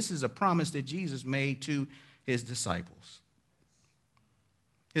to say. This is a promise that Jesus made to his disciples.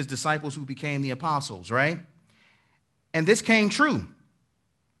 His disciples who became the apostles, right? And this came true,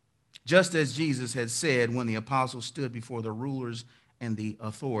 just as Jesus had said when the apostles stood before the rulers and the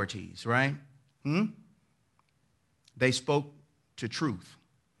authorities, right? They spoke to truth,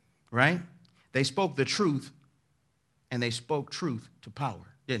 right? They spoke the truth, and they spoke truth to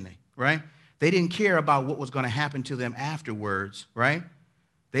power, didn't they, right? They didn't care about what was going to happen to them afterwards, right?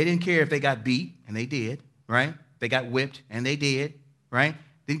 They didn't care if they got beat, and they did, right? They got whipped, and they did, right?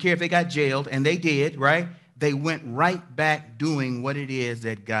 Didn't care if they got jailed, and they did, right? They went right back doing what it is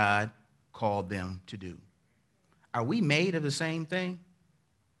that God called them to do. Are we made of the same thing?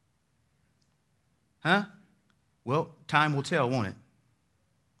 Huh? Well, time will tell, won't it?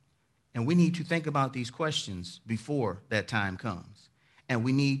 And we need to think about these questions before that time comes. And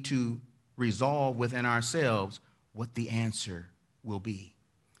we need to resolve within ourselves what the answer will be.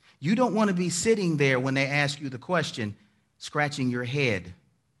 You don't want to be sitting there when they ask you the question, scratching your head,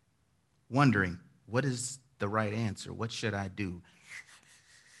 wondering, what is the right answer? What should I do?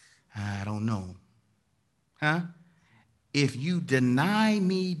 I don't know. Huh? If you deny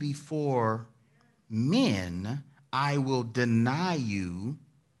me before men, I will deny you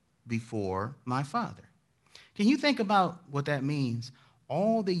before my Father. Can you think about what that means?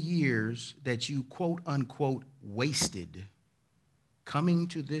 All the years that you, quote unquote, wasted coming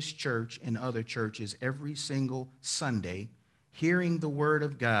to this church and other churches every single Sunday, hearing the word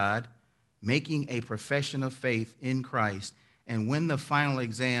of God, making a profession of faith in Christ, and when the final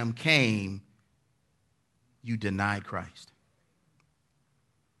exam came, you denied Christ.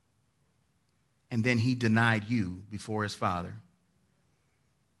 And then he denied you before his Father.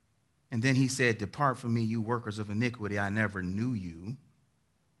 And then he said, depart from me, you workers of iniquity, I never knew you.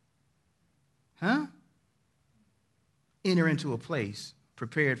 Huh? Enter into a place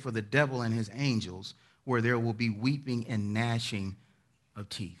prepared for the devil and his angels where there will be weeping and gnashing of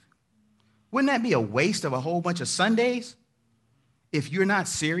teeth. Wouldn't that be a waste of a whole bunch of Sundays if you're not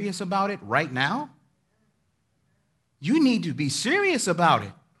serious about it right now? You need to be serious about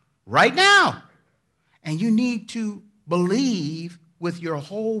it right now. And you need to believe with your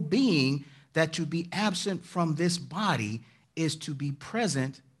whole being that to be absent from this body is to be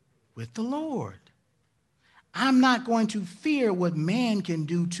present with the Lord. I'm not going to fear what man can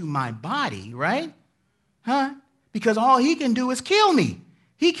do to my body, right? Huh? Because all he can do is kill me.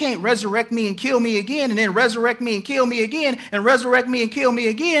 He can't resurrect me and kill me again, and then resurrect me and kill me again, and resurrect me and kill me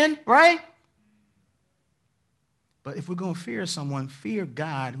again, right? But if we're going to fear someone, fear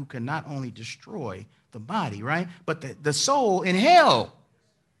God who can not only destroy the body, right? But the soul in hell.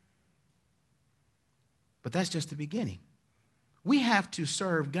 But that's just the beginning. We have to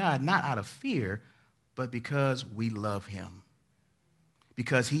serve God not out of fear, but because we love him.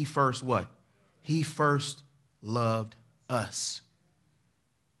 Because he first what? He first loved us.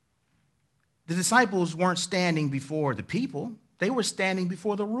 The disciples weren't standing before the people. They were standing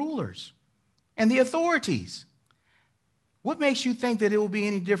before the rulers and the authorities. What makes you think that it will be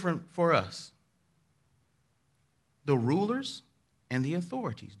any different for us? The rulers and the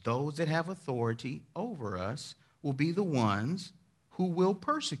authorities, those that have authority over us, will be the ones who will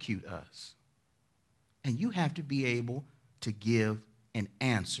persecute us. And you have to be able to give an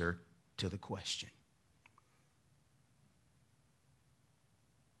answer to the question.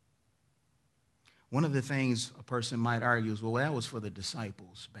 One of the things a person might argue is, well, that was for the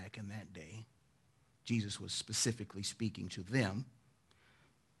disciples back in that day. Jesus was specifically speaking to them.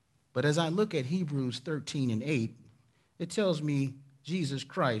 But as I look at Hebrews 13 and 8, It tells me Jesus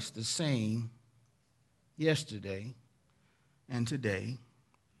Christ the same yesterday and today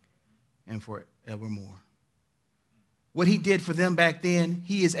and forevermore. What he did for them back then,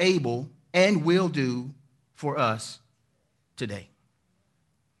 he is able and will do for us today.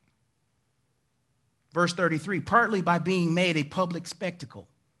 Verse 33, partly by being made a public spectacle.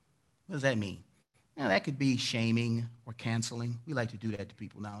 What does that mean? Now, that could be shaming or canceling. We like to do that to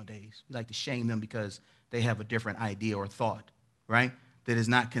people nowadays. We like to shame them because they have a different idea or thought, right, that is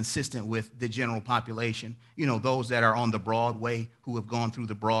not consistent with the general population. You know, those that are on the broad way who have gone through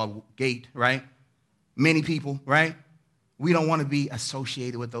the broad gate, right? Many people, right? We don't want to be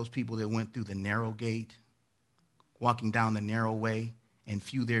associated with those people that went through the narrow gate, walking down the narrow way, and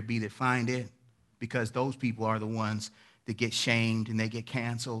few there be that find it, because those people are the ones that get shamed and they get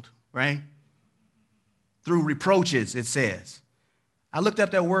canceled, right? Through reproaches, it says. I looked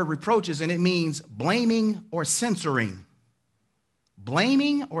up that word reproaches, and it means blaming or censoring.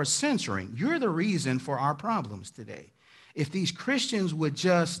 Blaming or censoring. You're the reason for our problems today. If these Christians would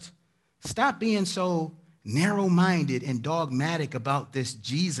just stop being so narrow-minded and dogmatic about this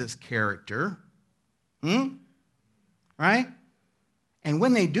Jesus character, right? And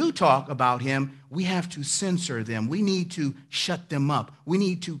when they do talk about him, we have to censor them. We need to shut them up. We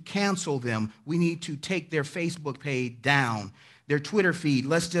need to cancel them. We need to take their Facebook page down, their Twitter feed.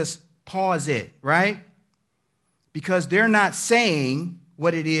 Let's just pause it, right? Because they're not saying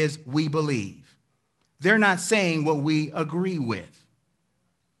what it is we believe. They're not saying what we agree with.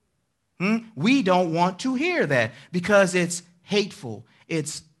 We don't want to hear that because it's hateful,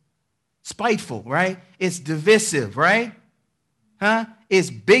 it's spiteful, right? It's divisive, right?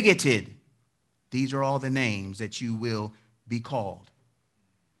 It's bigoted. These are all the names that you will be called.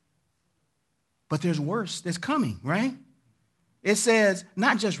 But there's worse that's coming, right? It says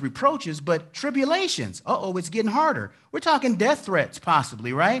not just reproaches, but tribulations. It's getting harder. We're talking death threats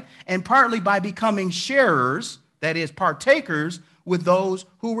possibly, right? And partly by becoming sharers, that is partakers, with those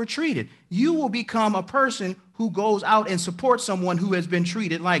who were treated. You will become a person who goes out and supports someone who has been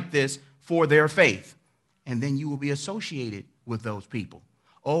treated like this for their faith. And then you will be associated with those people.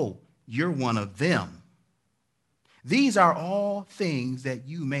 Oh, you're one of them. These are all things that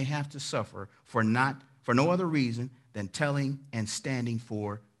you may have to suffer for no other reason than telling and standing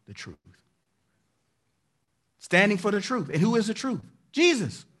for the truth. Standing for the truth. And who is the truth?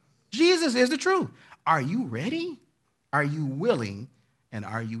 Jesus. Jesus is the truth. Are you ready? Are you willing? And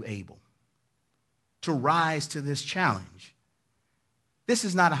are you able to rise to this challenge? This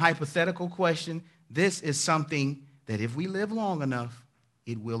is not a hypothetical question. This is something that if we live long enough,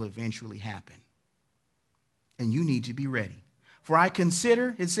 it will eventually happen. And you need to be ready. For I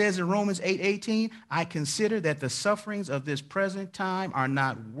consider, it says in Romans 8:18, I consider that the sufferings of this present time are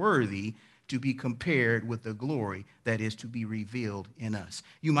not worthy to be compared with the glory that is to be revealed in us.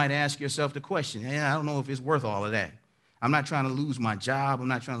 You might ask yourself the question, I don't know if it's worth all of that. I'm not trying to lose my job. I'm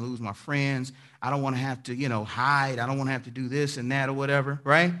not trying to lose my friends. I don't want to have to, hide. I don't want to have to do this and that or whatever,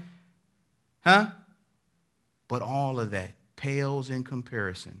 right? But all of that pales in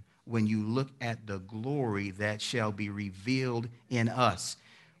comparison when you look at the glory that shall be revealed in us.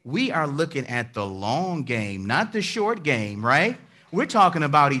 We are looking at the long game, not the short game, right? We're talking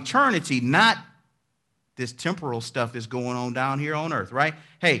about eternity, not this temporal stuff that's going on down here on earth, right?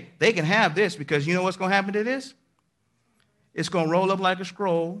 Hey, they can have this because you know what's going to happen to this? It's going to roll up like a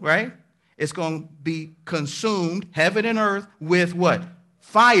scroll, right? It's going to be consumed, heaven and earth, with what?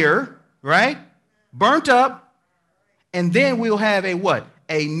 Fire, right? Burnt up. And then we'll have a what?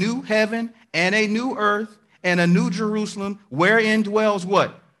 A new heaven and a new earth and a new Jerusalem wherein dwells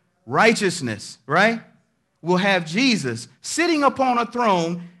what? Righteousness, right? We'll have Jesus sitting upon a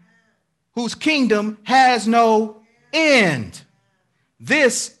throne whose kingdom has no end.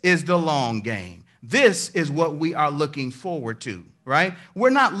 This is the long game. This is what we are looking forward to, right? We're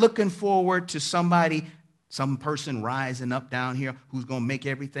not looking forward to some person rising up down here who's going to make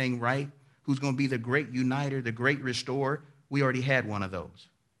everything right, who's going to be the great uniter, the great restorer. We already had one of those.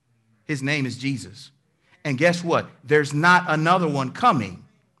 His name is Jesus. And guess what? There's not another one coming.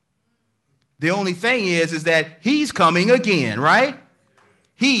 The only thing is that he's coming again, right?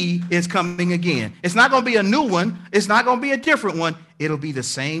 He is coming again. It's not going to be a new one. It's not going to be a different one. It'll be the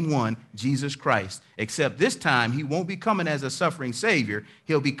same one, Jesus Christ, except this time he won't be coming as a suffering Savior.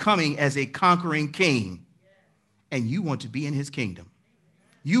 He'll be coming as a conquering King. And you want to be in his kingdom.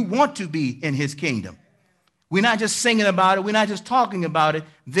 You want to be in his kingdom. We're not just singing about it. We're not just talking about it.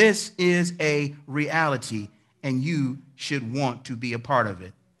 This is a reality, and you should want to be a part of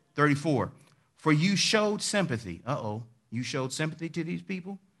it. 34, for you showed sympathy. You showed sympathy to these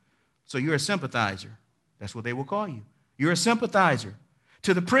people? So you're a sympathizer. That's what they will call you. You're a sympathizer.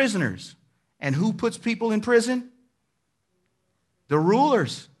 To the prisoners. And who puts people in prison? The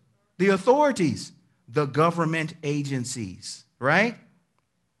rulers, the authorities, the government agencies, right?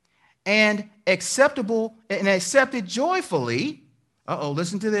 And accepted joyfully,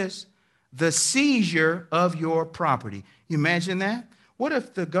 listen to this, the seizure of your property. You imagine that? What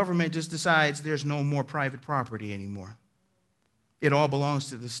if the government just decides there's no more private property anymore? It all belongs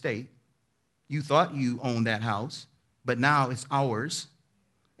to the state. You thought you owned that house, but now it's ours,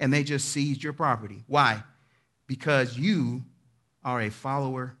 and they just seized your property. Why? Because you are a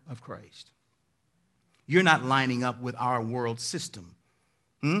follower of Christ. You're not lining up with our world system.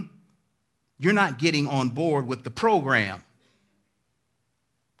 You're not getting on board with the program.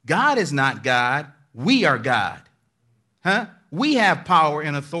 God is not God. We are God. We have power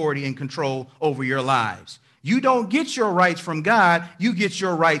and authority and control over your lives. You don't get your rights from God. You get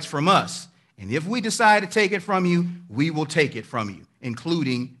your rights from us. And if we decide to take it from you, we will take it from you,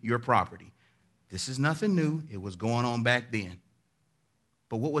 including your property. This is nothing new. It was going on back then.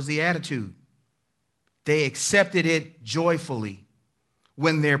 But what was the attitude? They accepted it joyfully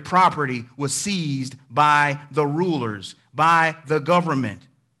when their property was seized by the rulers, by the government.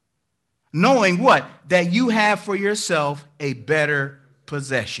 Knowing what? That you have for yourself a better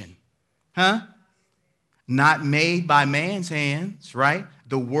possession. Not made by man's hands, right?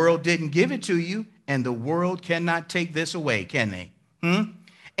 The world didn't give it to you, and the world cannot take this away, can they?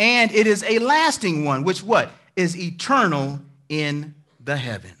 And it is a lasting one, which what? Is eternal in the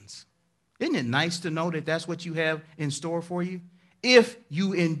heavens. Isn't it nice to know that that's what you have in store for you? If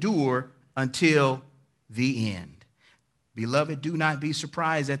you endure until the end. Beloved, do not be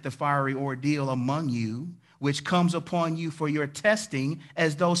surprised at the fiery ordeal among you, which comes upon you for your testing,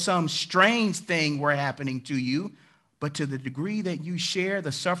 as though some strange thing were happening to you. But to the degree that you share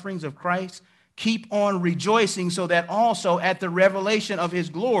the sufferings of Christ, keep on rejoicing, so that also at the revelation of his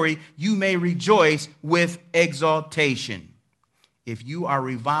glory, you may rejoice with exaltation. If you are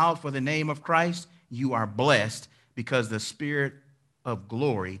reviled for the name of Christ, you are blessed, because the Spirit of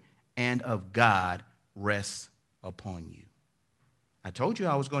glory and of God rests upon you. I told you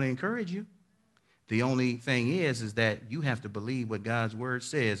I was going to encourage you. The only thing is that you have to believe what God's word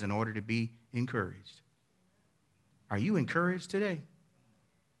says in order to be encouraged. Are you encouraged today?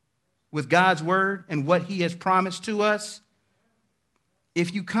 With God's word and what he has promised to us?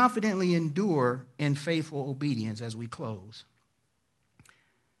 If you confidently endure in faithful obedience, as we close,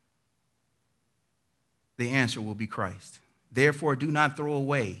 the answer will be Christ. Therefore, do not throw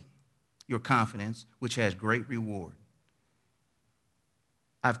away your confidence, which has great reward.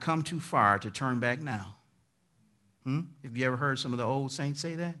 I've come too far to turn back now. Have you ever heard some of the old saints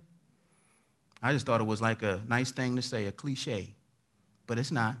say that? I just thought it was like a nice thing to say, a cliche, but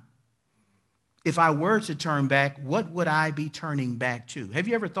it's not. If I were to turn back, what would I be turning back to? Have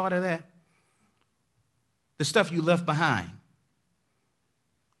you ever thought of that? The stuff you left behind.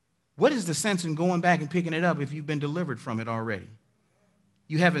 What is the sense in going back and picking it up if you've been delivered from it already?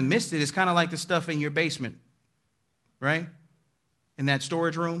 You haven't missed it. It's kind of like the stuff in your basement, right? In that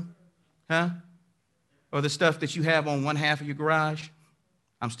storage room, or the stuff that you have on one half of your garage.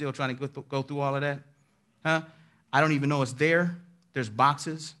 I'm still trying to go through all of that. I don't even know it's there. There's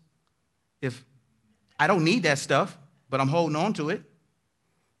boxes. If I don't need that stuff, but I'm holding on to it.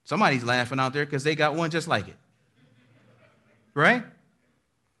 Somebody's laughing out there because they got one just like it. Right?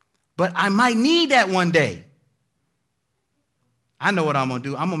 But I might need that one day. I know what I'm going to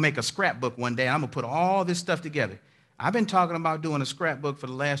do. I'm going to make a scrapbook one day. I'm going to put all this stuff together. I've been talking about doing a scrapbook for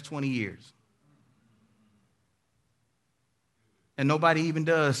the last 20 years. And nobody even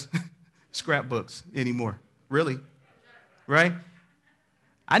does scrapbooks anymore. Really. Right?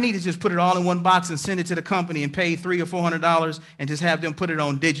 I need to just put it all in one box and send it to the company and pay $300 or $400 and just have them put it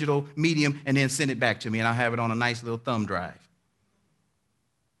on digital medium and then send it back to me, and I'll have it on a nice little thumb drive.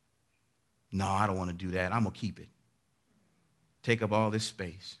 No, I don't want to do that. I'm going to keep it. Take up all this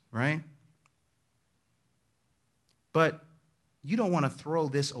space, right? But you don't want to throw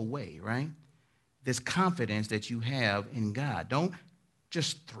this away, right? This confidence that you have in God. Don't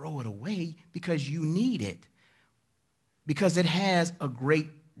just throw it away because you need it. Because it has a great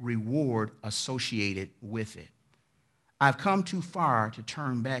reward associated with it. I've come too far to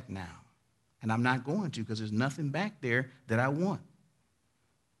turn back now. And I'm not going to, because there's nothing back there that I want.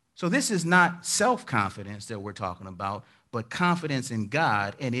 So this is not self-confidence that we're talking about, but confidence in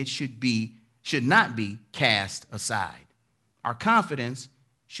God, and it should not be cast aside. Our confidence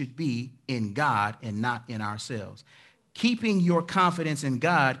should be in God and not in ourselves. Keeping your confidence in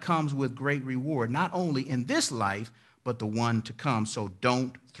God comes with great reward, not only in this life, but the one to come. So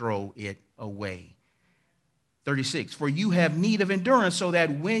don't throw it away. 36, for you have need of endurance so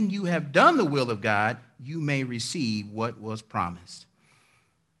that when you have done the will of God, you may receive what was promised.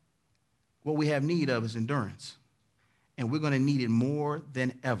 What we have need of is endurance. And we're going to need it more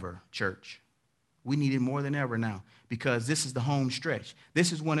than ever, church. We need it more than ever now because this is the home stretch.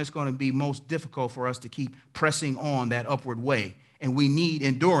 This is when it's going to be most difficult for us to keep pressing on that upward way. And we need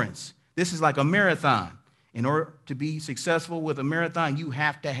endurance. This is like a marathon. In order to be successful with a marathon, you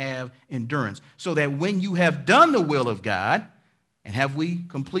have to have endurance so that when you have done the will of God, and have we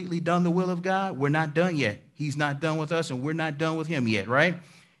completely done the will of God? We're not done yet. He's not done with us, and we're not done with him yet, right?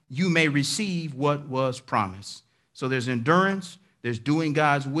 You may receive what was promised. So there's endurance, there's doing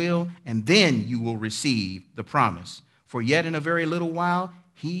God's will, and then you will receive the promise. For yet in a very little while,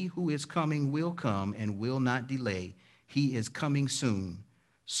 he who is coming will come and will not delay. He is coming soon,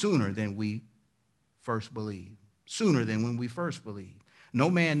 sooner than we first believed, sooner than when we first believed. No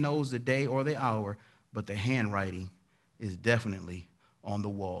man knows the day or the hour, but the handwriting is definitely on the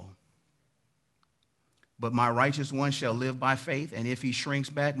wall. But my righteous one shall live by faith, and if he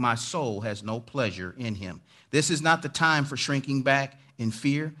shrinks back, my soul has no pleasure in him. This is not the time for shrinking back in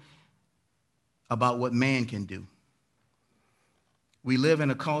fear about what man can do. We live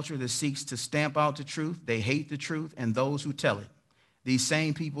in a culture that seeks to stamp out the truth. They hate the truth and those who tell it. These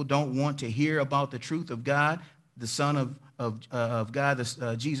same people don't want to hear about the truth of God, the Son of God,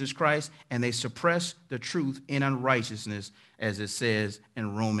 Jesus Christ, and they suppress the truth in unrighteousness, as it says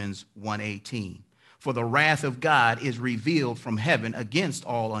in Romans 1:18. For the wrath of God is revealed from heaven against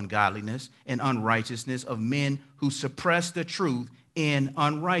all ungodliness and unrighteousness of men who suppress the truth in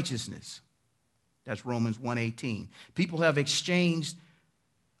unrighteousness. That's Romans 1:18. People have exchanged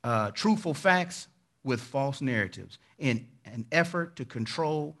truthful facts with false narratives in an effort to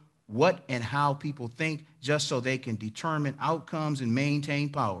control what and how people think just so they can determine outcomes and maintain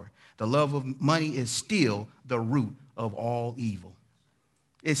power. The love of money is still the root of all evil.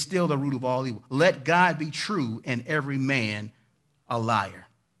 It's still the root of all evil. Let God be true and every man a liar.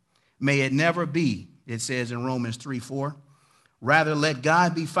 May it never be, it says in Romans 3:4. Rather, let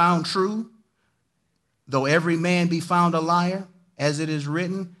God be found true, though every man be found a liar, as it is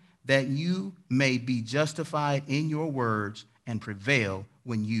written, that you may be justified in your words and prevail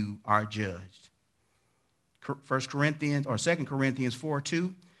when you are judged. 2 Corinthians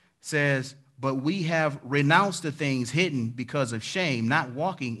 4:2 says, but we have renounced the things hidden because of shame, not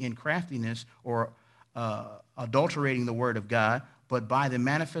walking in craftiness or adulterating the word of God, but by the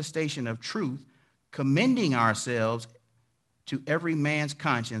manifestation of truth, commending ourselves to every man's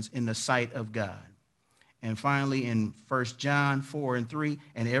conscience in the sight of God. And finally, in 1 John 4:3,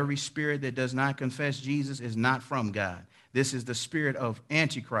 and every spirit that does not confess Jesus is not from God. This is the spirit of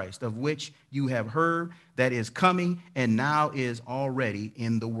Antichrist, of which you have heard that is coming and now is already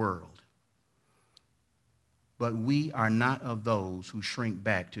in the world. But we are not of those who shrink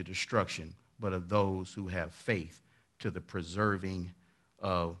back to destruction, but of those who have faith to the preserving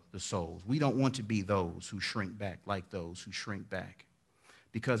of the souls. We don't want to be those who shrink back like those who shrink back,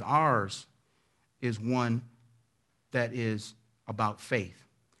 because ours is one that is about faith,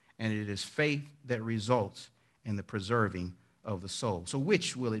 and it is faith that results in the preserving of the soul. So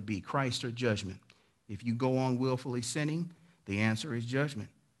which will it be, Christ or judgment? If you go on willfully sinning, the answer is judgment.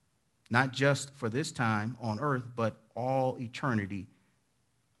 Not just for this time on earth, but all eternity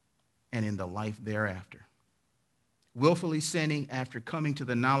and in the life thereafter. Willfully sinning after coming to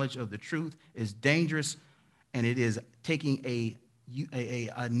the knowledge of the truth is dangerous, and it is taking a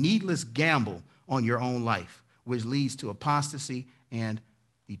needless gamble on your own life, which leads to apostasy and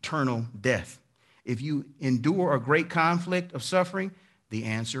eternal death. If you endure a great conflict of suffering, the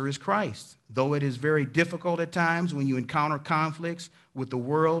answer is Christ. Though it is very difficult at times when you encounter conflicts with the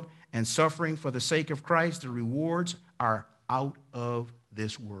world and suffering for the sake of Christ, the rewards are out of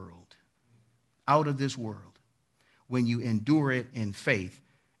this world. Out of this world. When you endure it in faith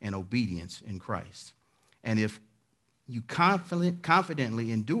and obedience in Christ. And if you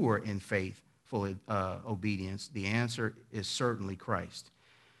confidently endure in faithful obedience, the answer is certainly Christ.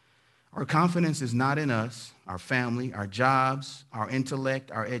 Our confidence is not in us, our family, our jobs, our intellect,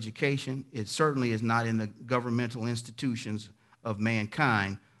 our education. It certainly is not in the governmental institutions of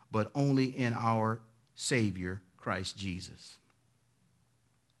mankind, but only in our Savior, Christ Jesus.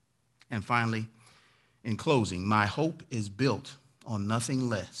 And finally, in closing, my hope is built on nothing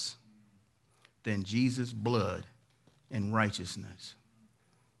less than Jesus' blood and righteousness.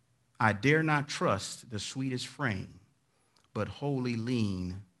 I dare not trust the sweetest frame, but wholly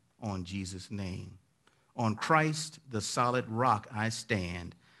lean on Jesus' name. On Christ, the solid rock, I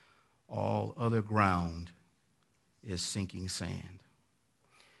stand. All other ground is sinking sand.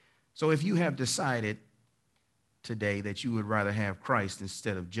 So if you have decided today that you would rather have Christ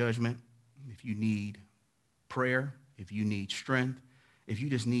instead of judgment. If you need prayer, if you need strength, if you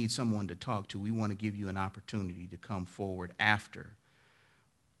just need someone to talk to, we want to give you an opportunity to come forward after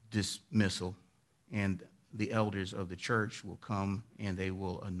dismissal, and the elders of the church will come and they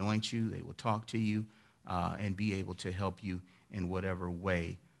will anoint you, they will talk to you, and be able to help you in whatever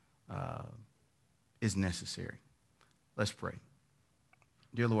way is necessary. Let's pray.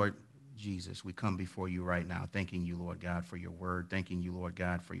 Dear Lord Jesus, we come before you right now, thanking you, Lord God, for your word, thanking you, Lord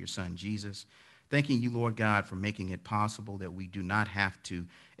God, for your son Jesus, thanking you, Lord God, for making it possible that we do not have to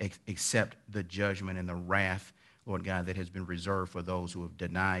accept the judgment and the wrath, Lord God, that has been reserved for those who have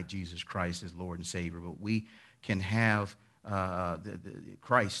denied Jesus Christ as Lord and Savior. But we can have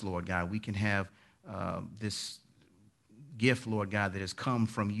Christ, Lord God. We can have this gift, Lord God, that has come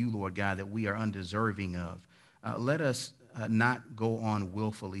from you, Lord God, that we are undeserving of. Let us not go on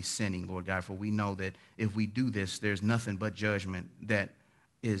willfully sinning, Lord God, for we know that if we do this, there's nothing but judgment that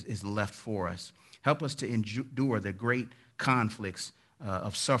is left for us. Help us to endure the great conflicts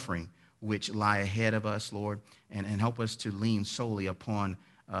of suffering which lie ahead of us, Lord, and help us to lean solely upon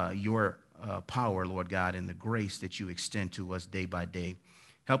your power, Lord God, and the grace that you extend to us day by day.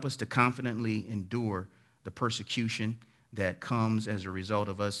 Help us to confidently endure the persecution that comes as a result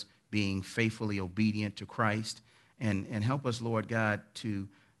of us being faithfully obedient to Christ, and help us, Lord God, to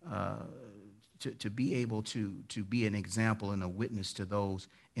be able to be an example and a witness to those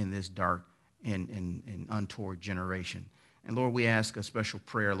in this dark and untoward generation. And Lord, we ask a special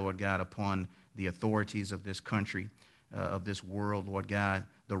prayer, Lord God, upon the authorities of this country, of this world, Lord God,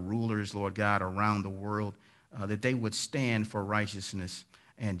 the rulers, Lord God, around the world, that they would stand for righteousness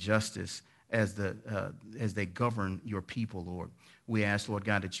and justice as they govern your people, Lord. We ask, Lord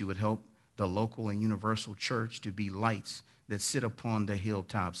God, that you would help the local and universal church to be lights that sit upon the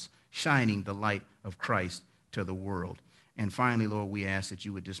hilltops, shining the light of Christ to the world. And finally, Lord, we ask that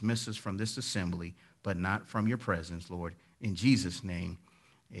you would dismiss us from this assembly, but not from your presence, Lord. In Jesus' name,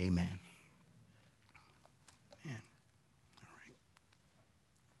 amen.